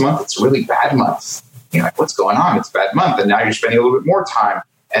 the next month, it's a really bad month. You're like, what's going on? It's a bad month. And now you're spending a little bit more time.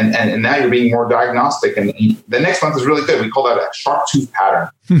 And now you're being more diagnostic. And the next month is really good. We call that a sharp tooth pattern.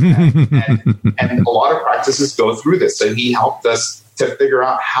 and a lot of practices go through this. So he helped us to figure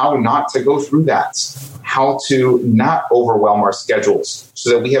out how not to go through that, how to not overwhelm our schedules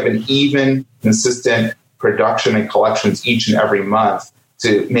so that we have an even, consistent production and collections each and every month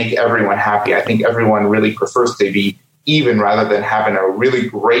to make everyone happy. I think everyone really prefers to be even rather than having a really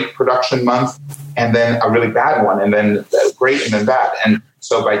great production month and then a really bad one and then great and then bad. And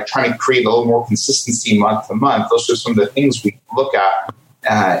so by trying to create a little more consistency month to month, those are some of the things we look at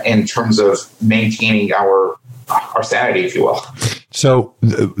in terms of maintaining our sanity, if you will. So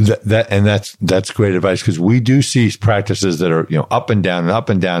that's great advice, because we do see practices that are up and down,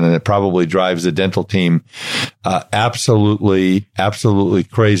 and it probably drives the dental team absolutely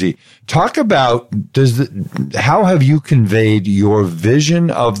crazy. Talk about how have you conveyed your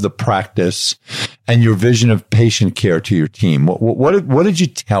vision of the practice and your vision of patient care to your team? What did you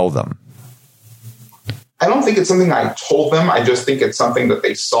tell them? I don't think it's something I told them. I just think it's something that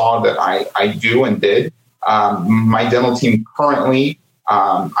they saw that I do and did. My dental team currently,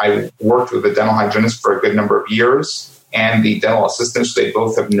 I worked with a dental hygienist for a good number of years, and the dental assistants, they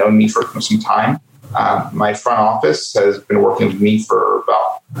both have known me for some time. My front office has been working with me for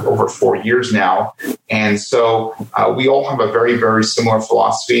about over 4 years now. And so we all have a very, very similar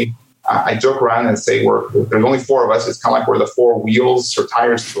philosophy. I joke around and say there's only 4 of us. It's kind of like we're the 4 wheels or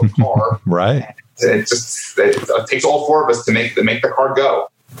tires to a car. Right. It takes all 4 of us to make the car go.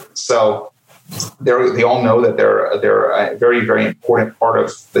 So they all know that they're a very, very important part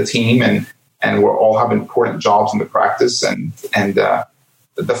of the team, and we all have important jobs in the practice. And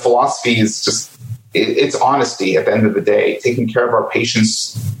the philosophy is just, it's honesty at the end of the day, taking care of our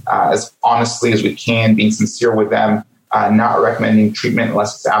patients as honestly as we can, being sincere with them, not recommending treatment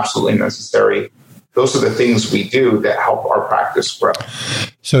unless it's absolutely necessary. Those are the things we do that help our practice grow.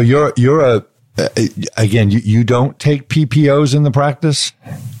 So you don't take PPOs in the practice?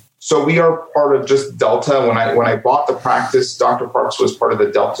 So we are part of just Delta. When I bought the practice, Dr. Parks was part of the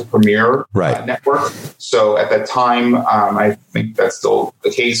Delta Premier network. So at that time, I think that's still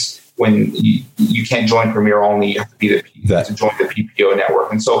the case. When you can't join Premier only, you have to be to join the PPO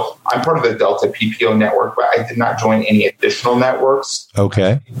network. And so I'm part of the Delta PPO network, but I did not join any additional networks.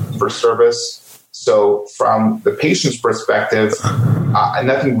 Okay. For service. So from the patient's perspective,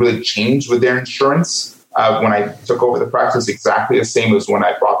 nothing really changed with their insurance. When I took over the practice, exactly the same as when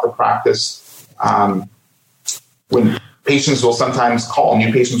I bought the practice. When patients will sometimes call,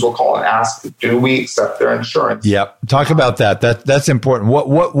 new patients will call and ask, do we accept their insurance? Yep. Talk about that. That's important.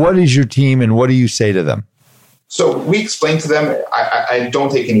 What is your team and what do you say to them? So we explain to them, I don't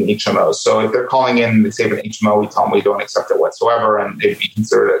take any HMOs. So if they're calling in, they say an HMO, we tell them we don't accept it whatsoever, and they'd be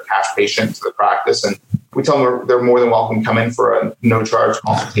considered a cash patient to the practice. And we tell them they're more than welcome to come in for a no-charge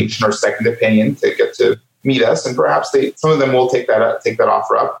consultation or second opinion to get to meet us. And perhaps some of them will take that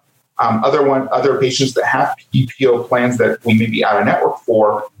offer up. Other patients that have PPO plans that we may be out of network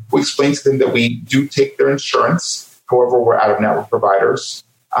for, we explain to them that we do take their insurance. However, we're out of network providers.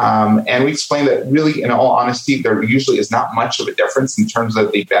 And we explain that really, in all honesty, there usually is not much of a difference in terms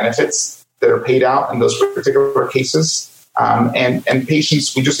of the benefits that are paid out in those particular cases. And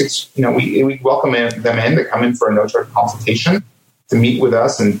patients, we just, we welcome them in to come in for a no-charge consultation to meet with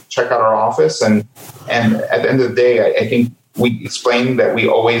us and check out our office. And at the end of the day, I think we explain that we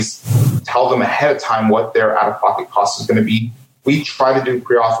always tell them ahead of time what their out-of-pocket cost is going to be. We try to do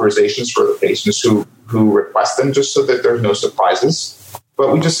pre-authorizations for the patients who request them, just so that there's no surprises.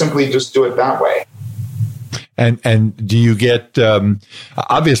 But we just simply do it that way. And do you get,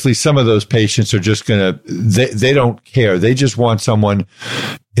 obviously some of those patients are just they don't care. They just want someone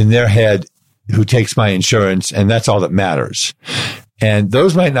in their head who takes my insurance, and that's all that matters. And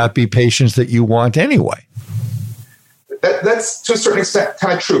those might not be patients that you want anyway. That's to a certain extent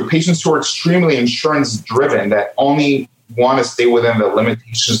kind of true. Patients who are extremely insurance driven, that only want to stay within the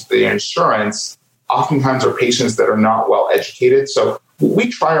limitations of the insurance, oftentimes are patients that are not well educated. So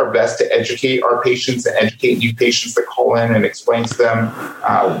we try our best to educate our patients and educate new patients that call in and explain to them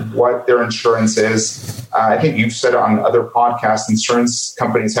what their insurance is. I think you've said on other podcasts, insurance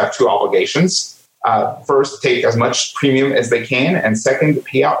companies have two obligations. First, take as much premium as they can, and second,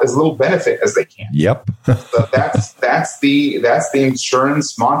 pay out as little benefit as they can. Yep. So that's the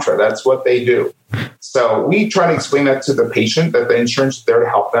insurance mantra. That's what they do. So we try to explain that to the patient, that the insurance is there to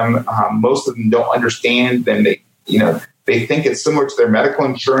help them. Most of them don't understand. Then they think it's similar to their medical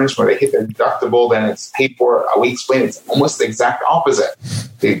insurance, where they hit their deductible, then it's paid for. We explain it's almost the exact opposite.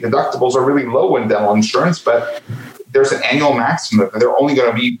 The deductibles are really low in dental insurance, but there's an annual maximum that they're only going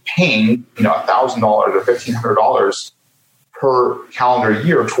to be paying, $1,000 or $1,500 per calendar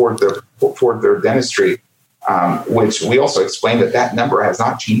year toward their dentistry. Which we also explained that number has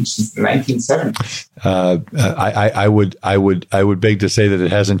not changed since the 1970s. I would beg to say that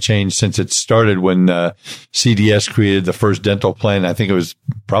it hasn't changed since it started when CDS created the first dental plan. I think it was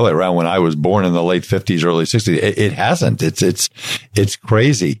probably around when I was born in the late 50s, early 60s. It hasn't. It's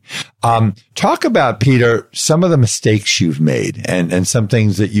crazy. Talk about, Peter, some of the mistakes you've made and some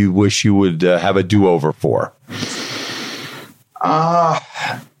things that you wish you would have a do-over for.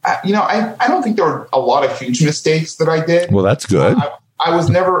 I don't think there were a lot of huge mistakes that I did. Well, that's good. I was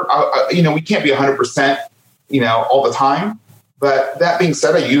never, we can't be 100%, all the time. But that being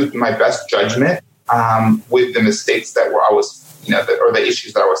said, I used my best judgment with the mistakes that I was, or the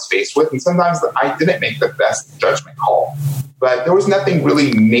issues that I was faced with. And sometimes I didn't make the best judgment call. But there was nothing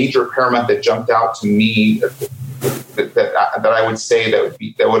really major paramount that jumped out to me that I would say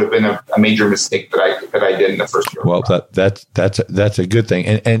that would have been a major mistake that I did in the first year. Well, that's a good thing.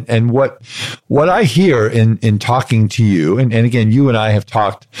 And what I hear in talking to you, and again, you and I have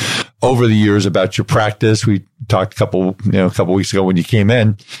talked over the years about your practice. We talked a couple weeks ago when you came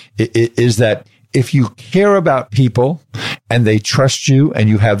in, is that if you care about people and they trust you and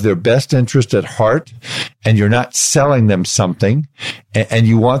you have their best interest at heart and you're not selling them something and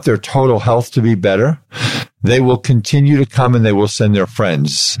you want their total health to be better, they will continue to come and they will send their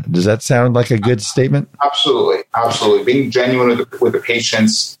friends. Does that sound like a good statement? Absolutely. Absolutely. Being genuine with the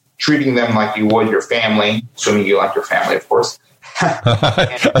patients, treating them like you would your family, assuming you like your family, of course.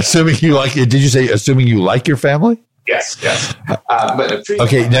 Assuming you like it. Did you say assuming you like your family? Yes.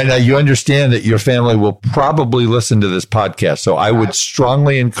 Okay, now you understand that your family will probably listen to this podcast, so I would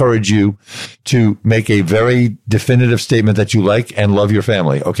strongly encourage you to make a very definitive statement that you like and love your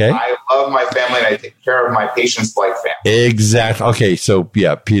family, okay? I love my family and I take care of my patients like family. Exactly. Okay, so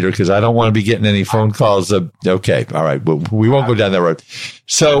yeah, Peter, because I don't want to be getting any phone calls. Okay, all right, well, we won't go down that road.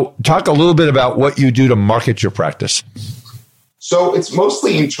 So talk a little bit about what you do to market your practice. So it's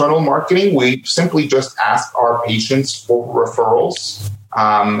mostly internal marketing. We simply just ask our patients for referrals,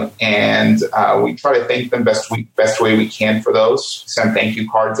 and we try to thank them best way we can for those. Send thank you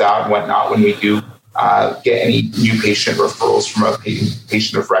cards out and whatnot when we do get any new patient referrals from a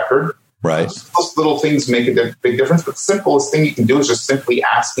patient of record. Right. Those little things make a big difference. But the simplest thing you can do is just simply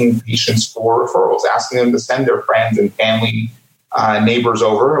asking patients for referrals, asking them to send their friends and family, neighbors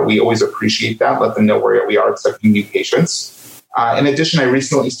over. We always appreciate that. Let them know where we are accepting new patients. In addition, I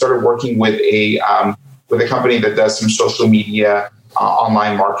recently started working with a with a company that does some social media,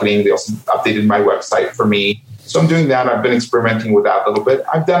 online marketing. They also updated my website for me. So I'm doing that. I've been experimenting with that a little bit.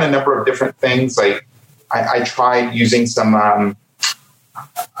 I've done a number of different things. Like I tried using some, I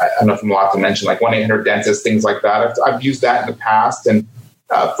don't know if I'm allowed to mention, like 1-800-DENTIST, things like that. I've used that in the past. And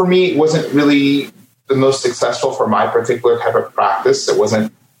for me, it wasn't really the most successful for my particular type of practice. It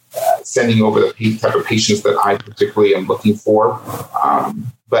wasn't sending over the type of patients that I particularly am looking for.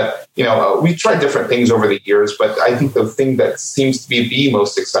 But, we tried different things over the years. But I think the thing that seems to be the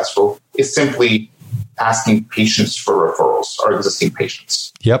most successful is simply asking patients for referrals, our existing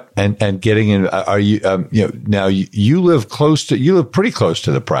patients. Yep, and getting in. Are you? Now you live pretty close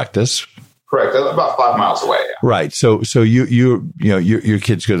to the practice. Correct, about 5 miles away. Yeah. Right. So your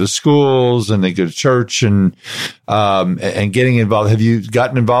kids go to schools and they go to church and getting involved. Have you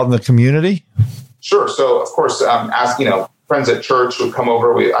gotten involved in the community? Sure. So of course, as friends at church would come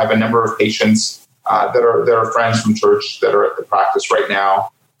over. I have a number of patients that are friends from church that are at the practice right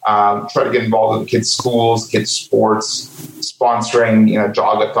now. Try to get involved with kids' schools, kids' sports, sponsoring,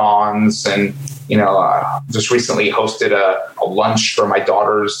 jogathons, and, just recently hosted a lunch for my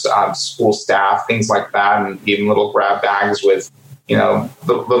daughter's school staff, things like that, and even little grab bags with,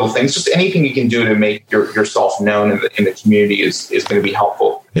 little things. Just anything you can do to make yourself known in the community is going to be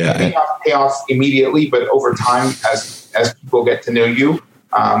helpful. Yeah. It may not pay off immediately, but over time, as people get to know you,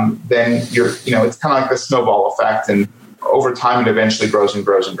 then it's kind of like the snowball effect, and over time, it eventually grows and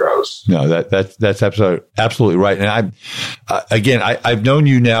grows and grows. No, that's absolutely right. And I've known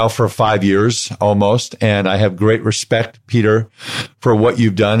you now for 5 years almost, and I have great respect, Peter, for what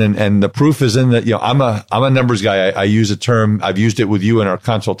you've done. And the proof is in that, I'm a numbers guy. I use a term. I've used it with you in our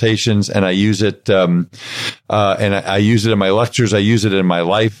consultations, and I use it, and I use it in my lectures. I use it in my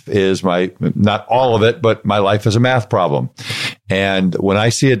life. Not all of it, but my life is a math problem. And when I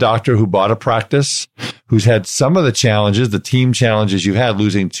see a doctor who bought a practice, who's had some of the challenges, the team challenges you had,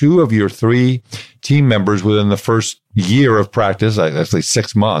 losing 2 of your 3 team members within the first year of practice, actually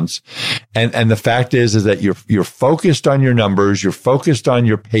 6 months. And the fact is that you're focused on your numbers, you're focused on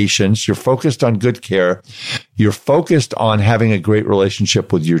your patients, you're focused on good care, you're focused on having a great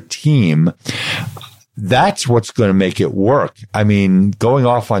relationship with your team. That's what's going to make it work. I mean, going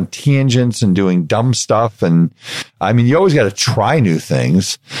off on tangents and doing dumb stuff. And I mean, you always got to try new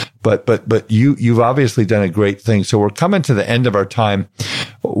things, but you've obviously done a great thing. So we're coming to the end of our time.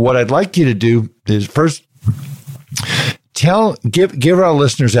 What I'd like you to do is first give our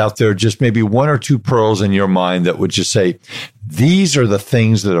listeners out there just maybe 1 or 2 pearls in your mind that would just say, these are the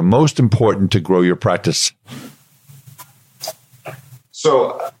things that are most important to grow your practice.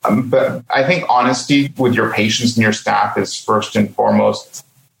 So, but I think honesty with your patients and your staff is first and foremost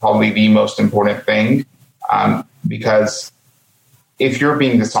probably the most important thing, because if you're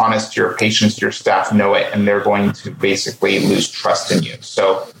being dishonest, your patients, your staff know it, and they're going to basically lose trust in you.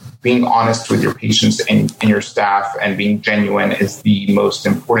 So being honest with your patients and your staff and being genuine is the most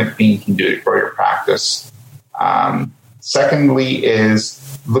important thing you can do to grow your practice. Secondly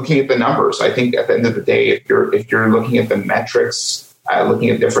is looking at the numbers. I think at the end of the day, if you're looking at the metrics, looking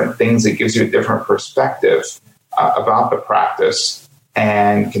at different things, it gives you a different perspective about the practice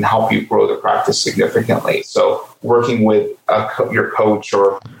and can help you grow the practice significantly. So working with your coach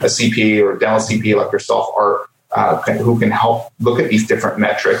or a CPA or a dental CPA like yourself, who can help look at these different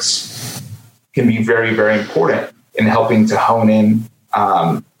metrics, can be very, very important in helping to hone in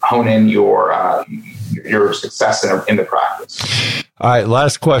your success in the practice. All right,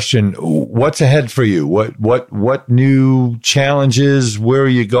 last question. What's ahead for you? What new challenges? Where are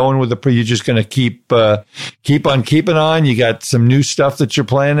you going with you just going to keep on keeping on? You got some new stuff that you're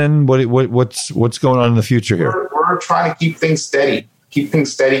planning? What's going on in the future here? We're trying to keep things steady, keep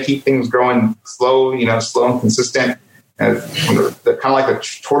things growing slow and consistent. Kind of like the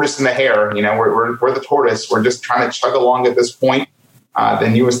tortoise and the hare. We're the tortoise. We're just trying to chug along at this point. The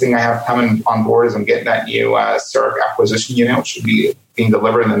newest thing I have coming on board is I'm getting that new CEREC acquisition unit, which should be being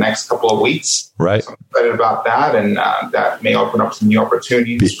delivered in the next couple of weeks. Right. So I'm excited about that, and that may open up some new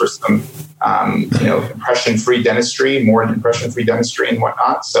opportunities for some, impression-free dentistry, more impression-free dentistry and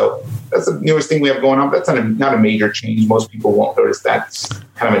whatnot. So that's the newest thing we have going on. That's not a major change. Most people won't notice that. It's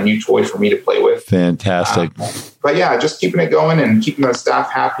kind of a new toy for me to play with. Fantastic. But yeah, just keeping it going and keeping the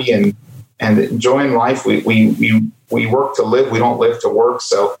staff happy and enjoying life. We work to live. We don't live to work.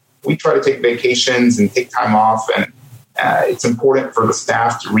 So we try to take vacations and take time off. And it's important for the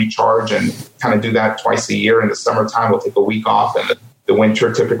staff to recharge and kind of do that twice a year. In the summertime, we'll take a week off. And the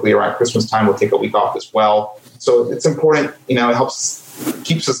winter, typically around Christmas time, we'll take a week off as well. So it's important. It helps,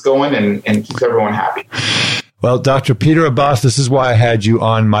 keeps us going and keeps everyone happy. Well, Dr. Peter Abbas, this is why I had you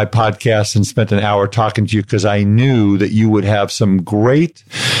on my podcast and spent an hour talking to you, because I knew that you would have some great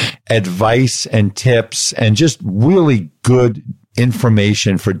advice and tips and just really good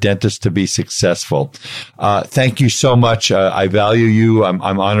information for dentists to be successful. Thank you so much. I value you. I'm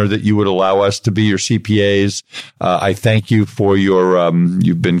honored that you would allow us to be your CPAs. I thank you for your,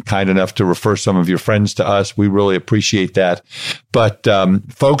 you've been kind enough to refer some of your friends to us. We really appreciate that. But,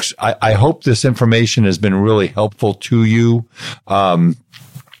 folks, I hope this information has been really helpful to you.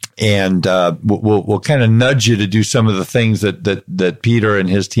 And we'll kind of nudge you to do some of the things that Peter and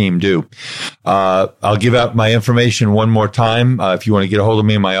his team do. I'll give out my information one more time. If you want to get a hold of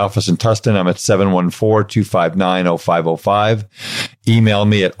me in my office in Tustin, I'm at 714-259-0505. Email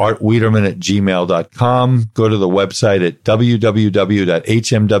me at artwiederman@gmail.com. Go to the website at www.hmwccpa.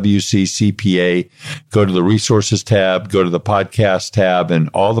 Go to the resources tab, go to the podcast tab, and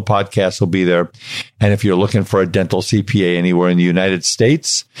all the podcasts will be there. And if you're looking for a dental CPA anywhere in the United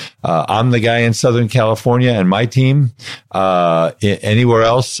States, I'm the guy in Southern California, and my team, anywhere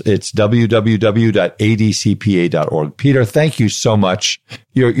else, it's www.adcpa.org. Peter, thank you so much.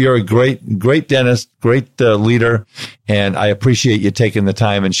 You're a great dentist, great leader, and I appreciate you taking the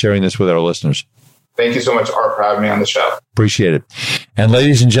time and sharing this with our listeners. Thank you so much, Art, for having me on the show. Appreciate it. And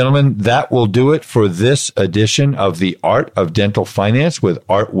ladies and gentlemen, that will do it for this edition of The Art of Dental Finance with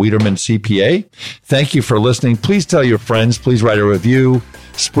Art Wiederman, CPA. Thank you for listening. Please tell your friends. Please write a review.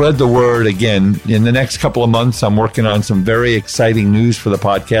 Spread the word. Again, in the next couple of months, I'm working on some very exciting news for the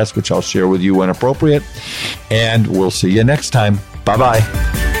podcast, which I'll share with you when appropriate. And we'll see you next time.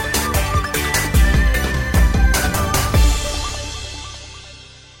 Bye-bye.